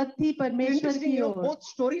 वचनबद्ध थी परमेश्वर Interesting, की ओर. both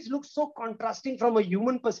stories look so contrasting from a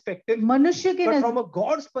human perspective, मनुष्य के but from a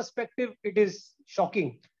God's perspective, it is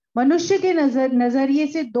shocking. मनुष्य के नजरिए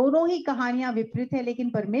से दोनों ही कहानियां विपरीत है, लेकिन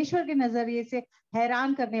परमेश्वर के नजरिए से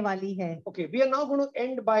हैरान करने वाली है. Okay, we are now going to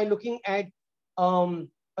end by looking at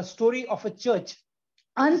a story of a church.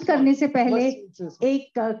 अंत करने से पहले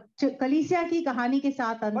एक कलीसिया की कहानी के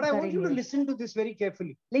साथ अंत But I want you to करेंगे. listen to this very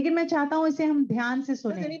carefully. लेकिन मैं चाहता हूँ इसे हम ध्यान से Does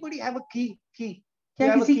सुने. anybody have a key? Key. क्या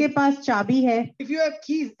You have a किसी के key? पास चाबी है? If you have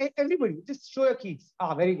keys, everybody, just show your keys.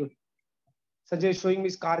 Very good. Sanjay is showing me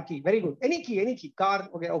his car key. Very good. Any key. Car.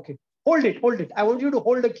 Okay. Hold it. I want you to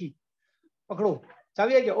hold the key. पकड़ो.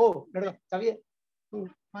 चाबी है क्या? Oh, लड़का, चाबी है.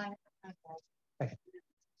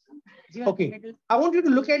 Okay. I want you to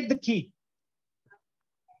look at the key.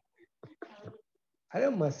 अरे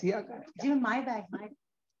मसीहा का है. जी, my bag.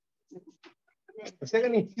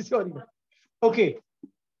 Sorry. Okay.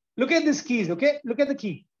 Look at these keys. Okay. Look at the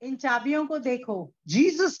key. इन चाबियों को देखो.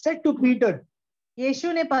 Jesus said to Peter,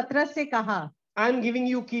 यीशु ने पतरस से कहा, I am giving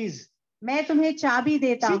you keys. मैं तुम्हें चाबी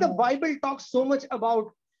देता See, the हूँ. Bible talks so much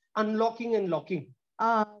about unlocking and locking.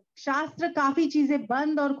 शास्त्र काफी चीजें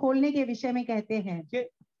बंद और खोलने के विषय में कहते हैं. Okay.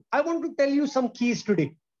 I want to tell you some keys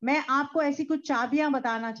today. मैं आपको ऐसी कुछ चाबियां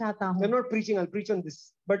बताना चाहता I'm हूँ. not preaching. I'll preach on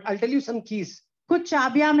this. But I'll tell you some keys. कुछ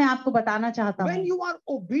चाबियां मैं आपको बताना चाहता When हूँ. you are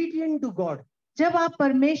obedient to God, जब आप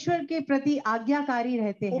परमेश्वर के प्रति आज्ञाकारी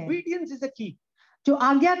रहते हैं. obedience is a key. जो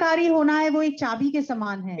आज्ञाकारी होना है वो एक चाबी के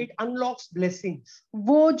समान है. It unlocks blessings.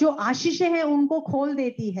 वो जो आशीषें हैं उनको खोल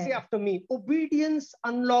देती है. Say after me, obedience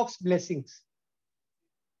unlocks blessings.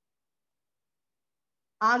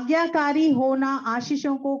 आज्ञाकारी होना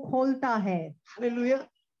आशीषों को खोलता है. Hallelujah.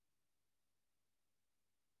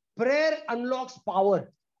 Prayer unlocks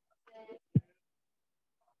power.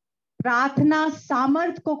 प्रार्थना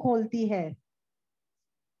सामर्थ को खोलती है.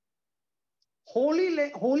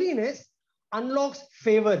 Holiness unlocks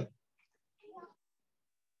favor.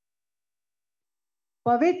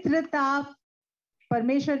 पवित्रता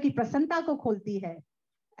परमेश्वर की प्रसन्नता को खोलती है.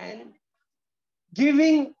 And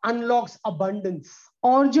giving unlocks abundance.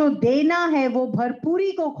 और जो देना है वो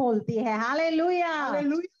भरपूरी को खोलती है. Hallelujah.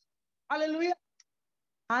 Hallelujah. Hallelujah.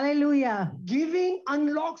 Hallelujah. Giving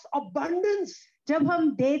unlocks abundance. जब हम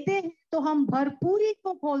देते हैं तो हम भरपूरी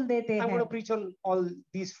को खोल देते I'm हैं. going to preach on all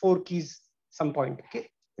these 4 keys some point. Okay.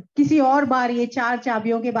 किसी और बार ये 4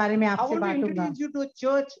 चाबियों के बारे में I आपसे want to बांटूंगा. introduce you to a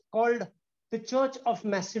church called the Church of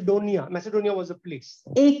Macedonia. Macedonia was a place.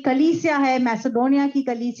 एक कलीसिया है मैसेडोनिया की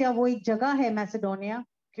कलीसिया. वो एक जगह है Macedonia.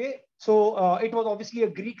 Okay. So it was obviously a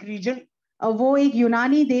Greek region. वो एक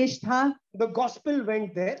यूनानी देश था. The gospel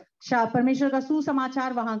went there. परमेश्वर का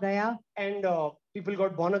सुसमाचार वहां गया. And people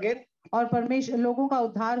got born again. और परमेश्वर लोगों का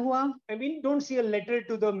उद्धार हुआ. I mean, don't see a letter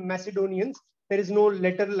to the Macedonians. There is no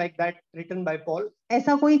letter like that written by Paul.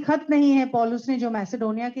 ऐसा कोई खत नहीं है पौलुस ने जो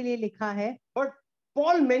मैसेडोनिया के लिए लिखा है. But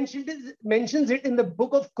Paul mentions it in the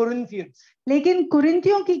book of Corinthians. लेकिन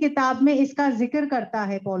कुरिन्थियों की किताब में इसका जिक्र करता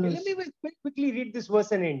है पौलुस. Let me quickly read this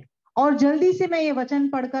verse and end. और जल्दी से मैं ये वचन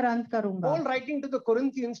पढ़कर अंत करूंगा. Paul writing to the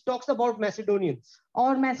Corinthians talks about Macedonians.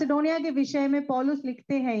 और मैसेडोनिया के विषय में पौलुस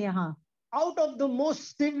लिखते हैं यहाँ. Out of the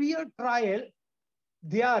most severe trial,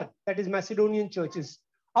 they are, that is Macedonian churches.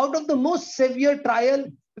 Out of the most severe trial,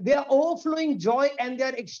 they are overflowing joy and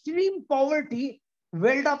their extreme poverty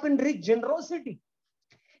welled up in rich generosity.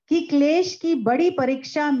 कि क्लेश की बड़ी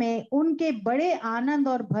परीक्षा में उनके बड़े आनंद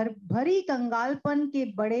और भरी कंगालपन के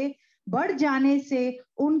बढ़ जाने से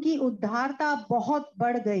उनकी उद्धारता बहुत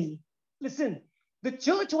बढ़ गई. Listen, the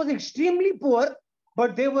church was extremely poor,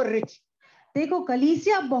 but they were rich. देखो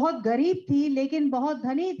कलीसिया बहुत गरीब थी लेकिन बहुत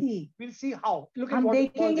धनी थी. We'll see how. Look at हम what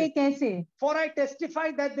देखेंगे कैसे. For I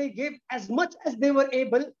testify that they gave as much as they were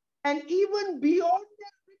able and even beyond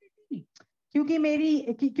their ability.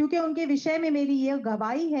 क्योंकि उनके विषय में मेरी यह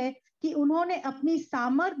गवाही है कि उन्होंने अपनी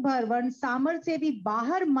सामर्थ से भी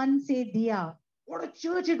बाहर मन से दिया. What a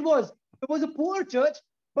church it was. It was a poor church,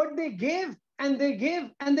 but they gave and they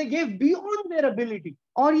gave and they gave beyond their ability.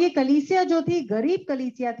 और ये कलीसिया जो थी गरीब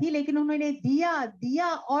कलीसिया थी लेकिन उन्होंने दिया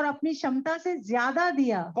और अपनी क्षमता से ज्यादा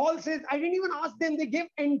दिया. Paul says, I didn't even ask them. They gave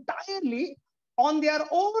entirely on their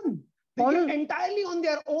own. They gave entirely on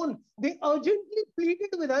their own. They urgently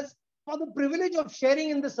pleaded with us for the privilege of sharing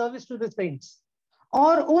in the service to the saints.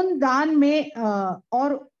 और उन दान में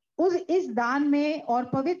और इस दान में और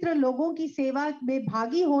पवित्र लोगों की सेवा में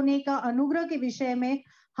भागी होने का अनुग्रह के विषय में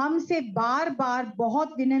हमसे बार-बार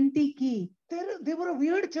बहुत विनंती की. They were a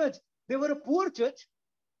weird church. They were a poor church.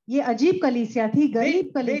 ये अजीब कलीसिया थी,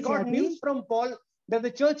 गरीब कलीसिया थी. They got news from Paul that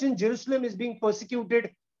the church in Jerusalem is being persecuted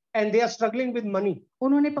and they are struggling with money.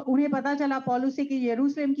 उन्हें पता चला पौलुस से कि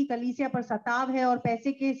यरूशलेम की कलीसिया पर सताव है और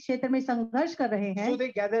पैसे के क्षेत्र में संघर्ष कर रहे हैं. So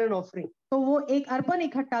they gather an offering. तो वो एक अर्पण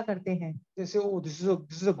इकट्ठा करते हैं. They say, oh, this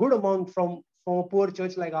is a good amount from a poor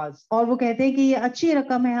church like ours. और वो कहते हैं कि ये अच्छी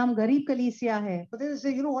रकम है, हम गरीब कलीसिया है. But then they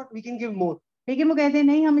say, you know what, we can give more. लेकिन वो कहते हैं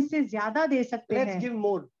नहीं, हम इससे ज्यादा दे सकते हैं. Let's give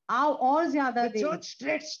more. आओ और ज्यादा दे. The church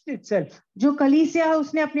stretched itself. जो कलीसिया है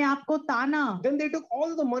उसने अपने आप को ताना. Then they took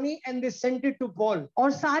all the money and they sent it to Paul.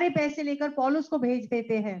 और सारे पैसे लेकर पौलुस को भेज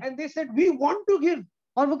देते हैं. And they said, we want to give.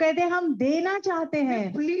 और वो कहते हैं हम देना चाहते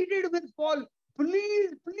हैं. They pleaded with Paul,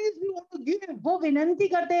 please we want to give. वो विनंती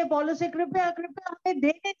करते हैं पौलुस से, कृपया हमें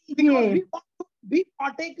देने दीजिए. Because we want to be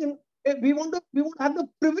partaken. We want to have the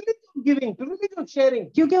privilege of giving, privilege of sharing.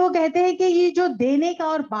 क्योंकि वो कहते हैं कि ये जो देने का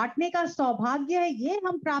और बांटने का सौभाग्य है ये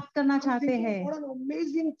हम प्राप्त करना चाहते हैं. What an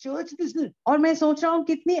amazing church this is. और मैं सोच रहा हूँ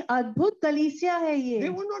कितनी अद्भुत कलीसिया है ये. They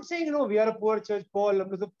were not saying, we are a poor church, Paul. हम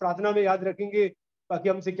लोग तो प्रार्थना में याद रखेंगे, बाकी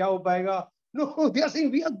हमसे क्या हो पाएगा. No, they are saying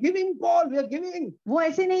we are giving, Paul. We are giving. वो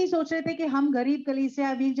ऐसे नहीं सोच रहे थे कि हम गरीब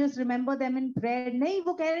कलीसिया, we'll just remember them in prayer. नहीं,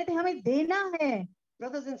 वो कह रहे थे हमें देना है.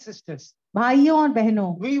 Brothers and sisters, भाइयों और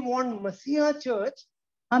बहनों, we want Messiah church.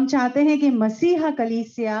 हम चाहते हैं कि मसीहा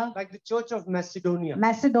कलीसिया like the church of Macedonia.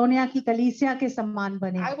 Macedonia की कलीसिया के समान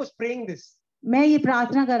बने. I was praying this. मैं ये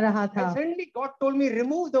प्रार्थना कर रहा था. And suddenly God told me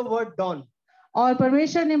remove the word dawn. और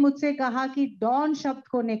परमेश्वर ने मुझसे कहा कि डॉन शब्द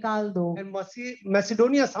को निकाल दो. And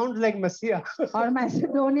Macedonia sounds like Messiah. और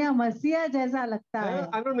मैसेडोनिया मसीहा जैसा लगता है.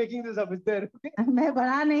 I'm not making this up. It's there. मैं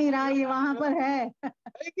बढ़ा नहीं रहा, ये वहां पर है.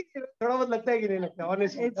 थोड़ा बहुत लगता है कि नहीं लगता?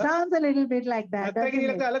 Honestly. It sounds a little bit like that. लगता है कि नहीं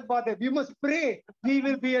लगता अलग बात है. We must pray. We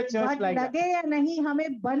will be a church like that. लगे या नहीं,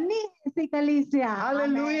 हमें बननी है ऐसी कलीसिया.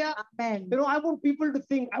 Hallelujah. Amen. I want people to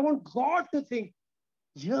think. I want God to think.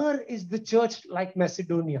 Here is the church like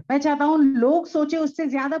Macedonia. मैं चाहता हूँ लोग सोचे, उससे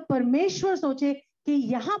ज्यादा परमेश्वर सोचे कि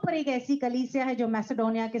यहाँ पर एक ऐसी कलीसिया है जो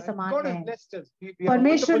मैसेडोनिया के समान God has है। blessed us. We have a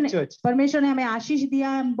wonderful church. परमेश्वर ने हमें आशीष दिया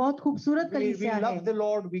है, हम बहुत खूबसूरत We कलीसिया है। love the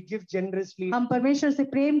Lord. We give generously. हम परमेश्वर से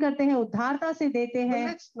प्रेम करते हैं, उद्धारता से देते But हैं,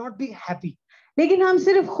 let's not be happy. लेकिन हम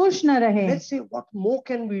सिर्फ खुश न रहे। Let's say, what more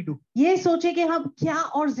can we do? ये सोचे कि हम क्या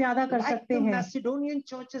और ज्यादा कर Like सकते the हैं। Macedonian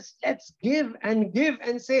churches, let's give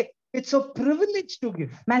and say, it's a privilege to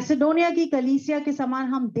give. Macedonia की कलीसिया के समान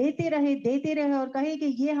हम देते रहे और कहे कि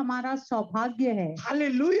ये हमारा सौभाग्य है।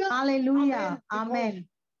 Hallelujah. Hallelujah, Because amen.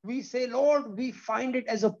 we say, Lord, we find it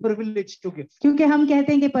as a privilege to give. क्योंकि हम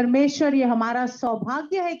कहते हैं कि परमेश्वर ये हमारा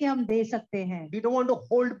सौभाग्य है कि हम दे सकते हैं। We don't want to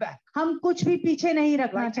hold back. हम कुछ भी पीछे नहीं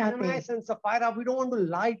रखना Like चाहते। Ananias and Sapphira, we don't want to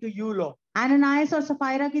lie to you, Lord. एनानियास और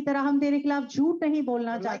सफायरा की तरह हम तेरे खिलाफ झूठ नहीं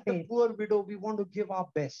बोलना But like चाहते, the poor widow, we want to give our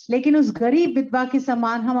best. लेकिन उस गरीब विधवा के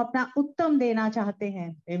समान हम अपना उत्तम देना चाहते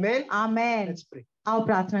हैं। Amen. आमेन। Let's pray. आओ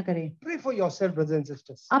प्रार्थना करें। Pray for yourself, brothers and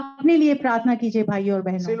sisters. अपने लिए प्रार्थना कीजिए भाइयों और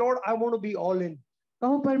Say, बहनों। Lord, I want to be all in.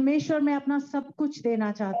 कहो परमेश्वर मैं अपना सब कुछ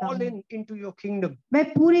देना चाहता All हूँ, in into your kingdom. मैं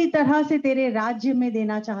पूरी तरह से तेरे राज्य में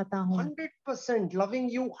देना चाहता हूँ। 100% loving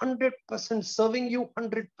you, 100% serving you,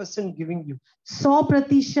 100% giving you.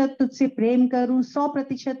 100% तुझसे प्रेम करूं,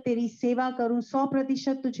 100% तेरी सेवा करूं,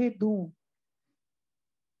 100% तुझे दूं।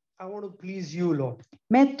 I want to please you, Lord.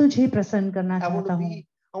 मैं तुझे प्रसन्न करना I want चाहता to हूँ। be,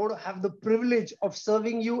 I want to have the privilege of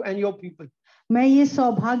serving you and your people. मैं ये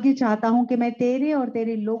सौभाग्य चाहता हूँ कि मैं तेरे और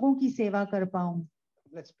तेरे लोगों की सेवा कर पाऊं।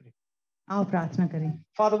 Let's pray. आओ प्रार्थना करें।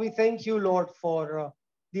 Father, we thank you, Lord, for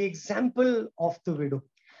the example of the widow.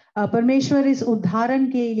 परमेश्वर इस उदाहरण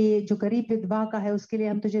के लिए जो गरीब विधवा का है उसके लिए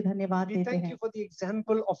हम तुझे धन्यवाद We देते thank हैं। you for the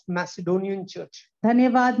example of Macedonian church.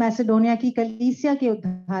 धन्यवाद मैसेडोनिया की कलीसिया के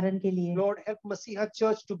उदाहरण के लिए। Lord, help Masiha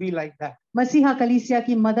Church to be like that. मसीहा कलीसिया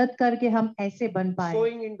की मदद करके हम ऐसे बन पाए,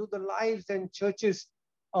 Sowing into the lives and churches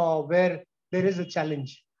where there is a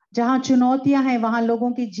challenge. जहाँ चुनौतियां हैं वहां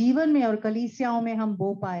लोगों के जीवन में और कलीसियाओं में हम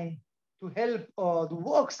बो पाए। To help the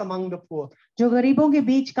works among the poor. जो गरीबों के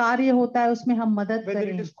बीच कार्य होता है उसमें हम मदद Whether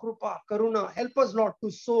it करें। is Krupa, Karuna, help us, Lord,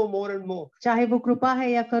 to sow more and more. चाहे वो कृपा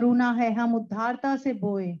है या करुणा है, हम उद्धारता से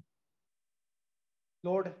बोए।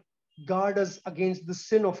 Lord, guard us against the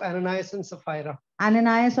sin of Ananias and Sapphira.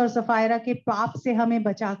 एनानियास और सफायरा के पाप से हमें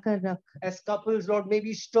बचाकर रख। As couples, Lord, may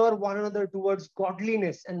we stir one another towards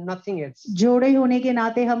godliness and nothing else. जोड़े होने के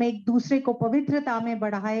नाते हम एक दूसरे को पवित्रता में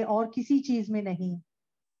बढ़ाए और किसी चीज में नहीं।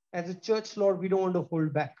 As a church, Lord, we don't want to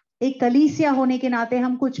hold back. एक कलीसिया होने के नाते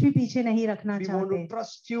हम कुछ भी पीछे नहीं रखना We want चाहते। to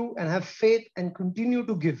trust you and have faith and continue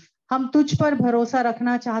to give. हम तुझ पर भरोसा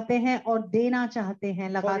रखना चाहते हैं और देना चाहते हैं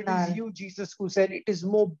For it लगातार। is you, Jesus, who said it is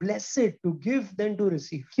more blessed to give than to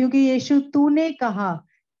receive. क्योंकि यीशु तूने कहा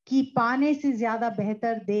कि पाने से ज्यादा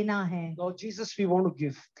बेहतर देना है। Lord Jesus, we want to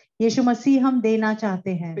give यीशु मसीह हम देना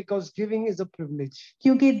चाहते हैं because giving is a privilege.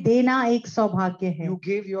 क्योंकि देना एक सौभाग्य है। You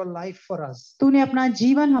gave your life for us. तूने अपना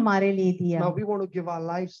जीवन हमारे लिए दिया, Now we want to give our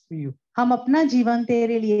lives to you, हम अपना जीवन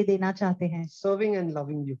तेरे लिए देना चाहते हैं, serving and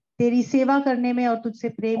loving you तेरी सेवा करने में और तुझसे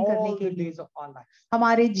प्रेम करने all के the लिए days of our life.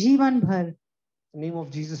 हमारे जीवन भर। In the name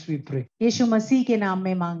of Jesus, we pray. यीशु मसीह के नाम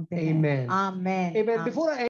में मांगते हैं। Amen. Amen. Amen. Before I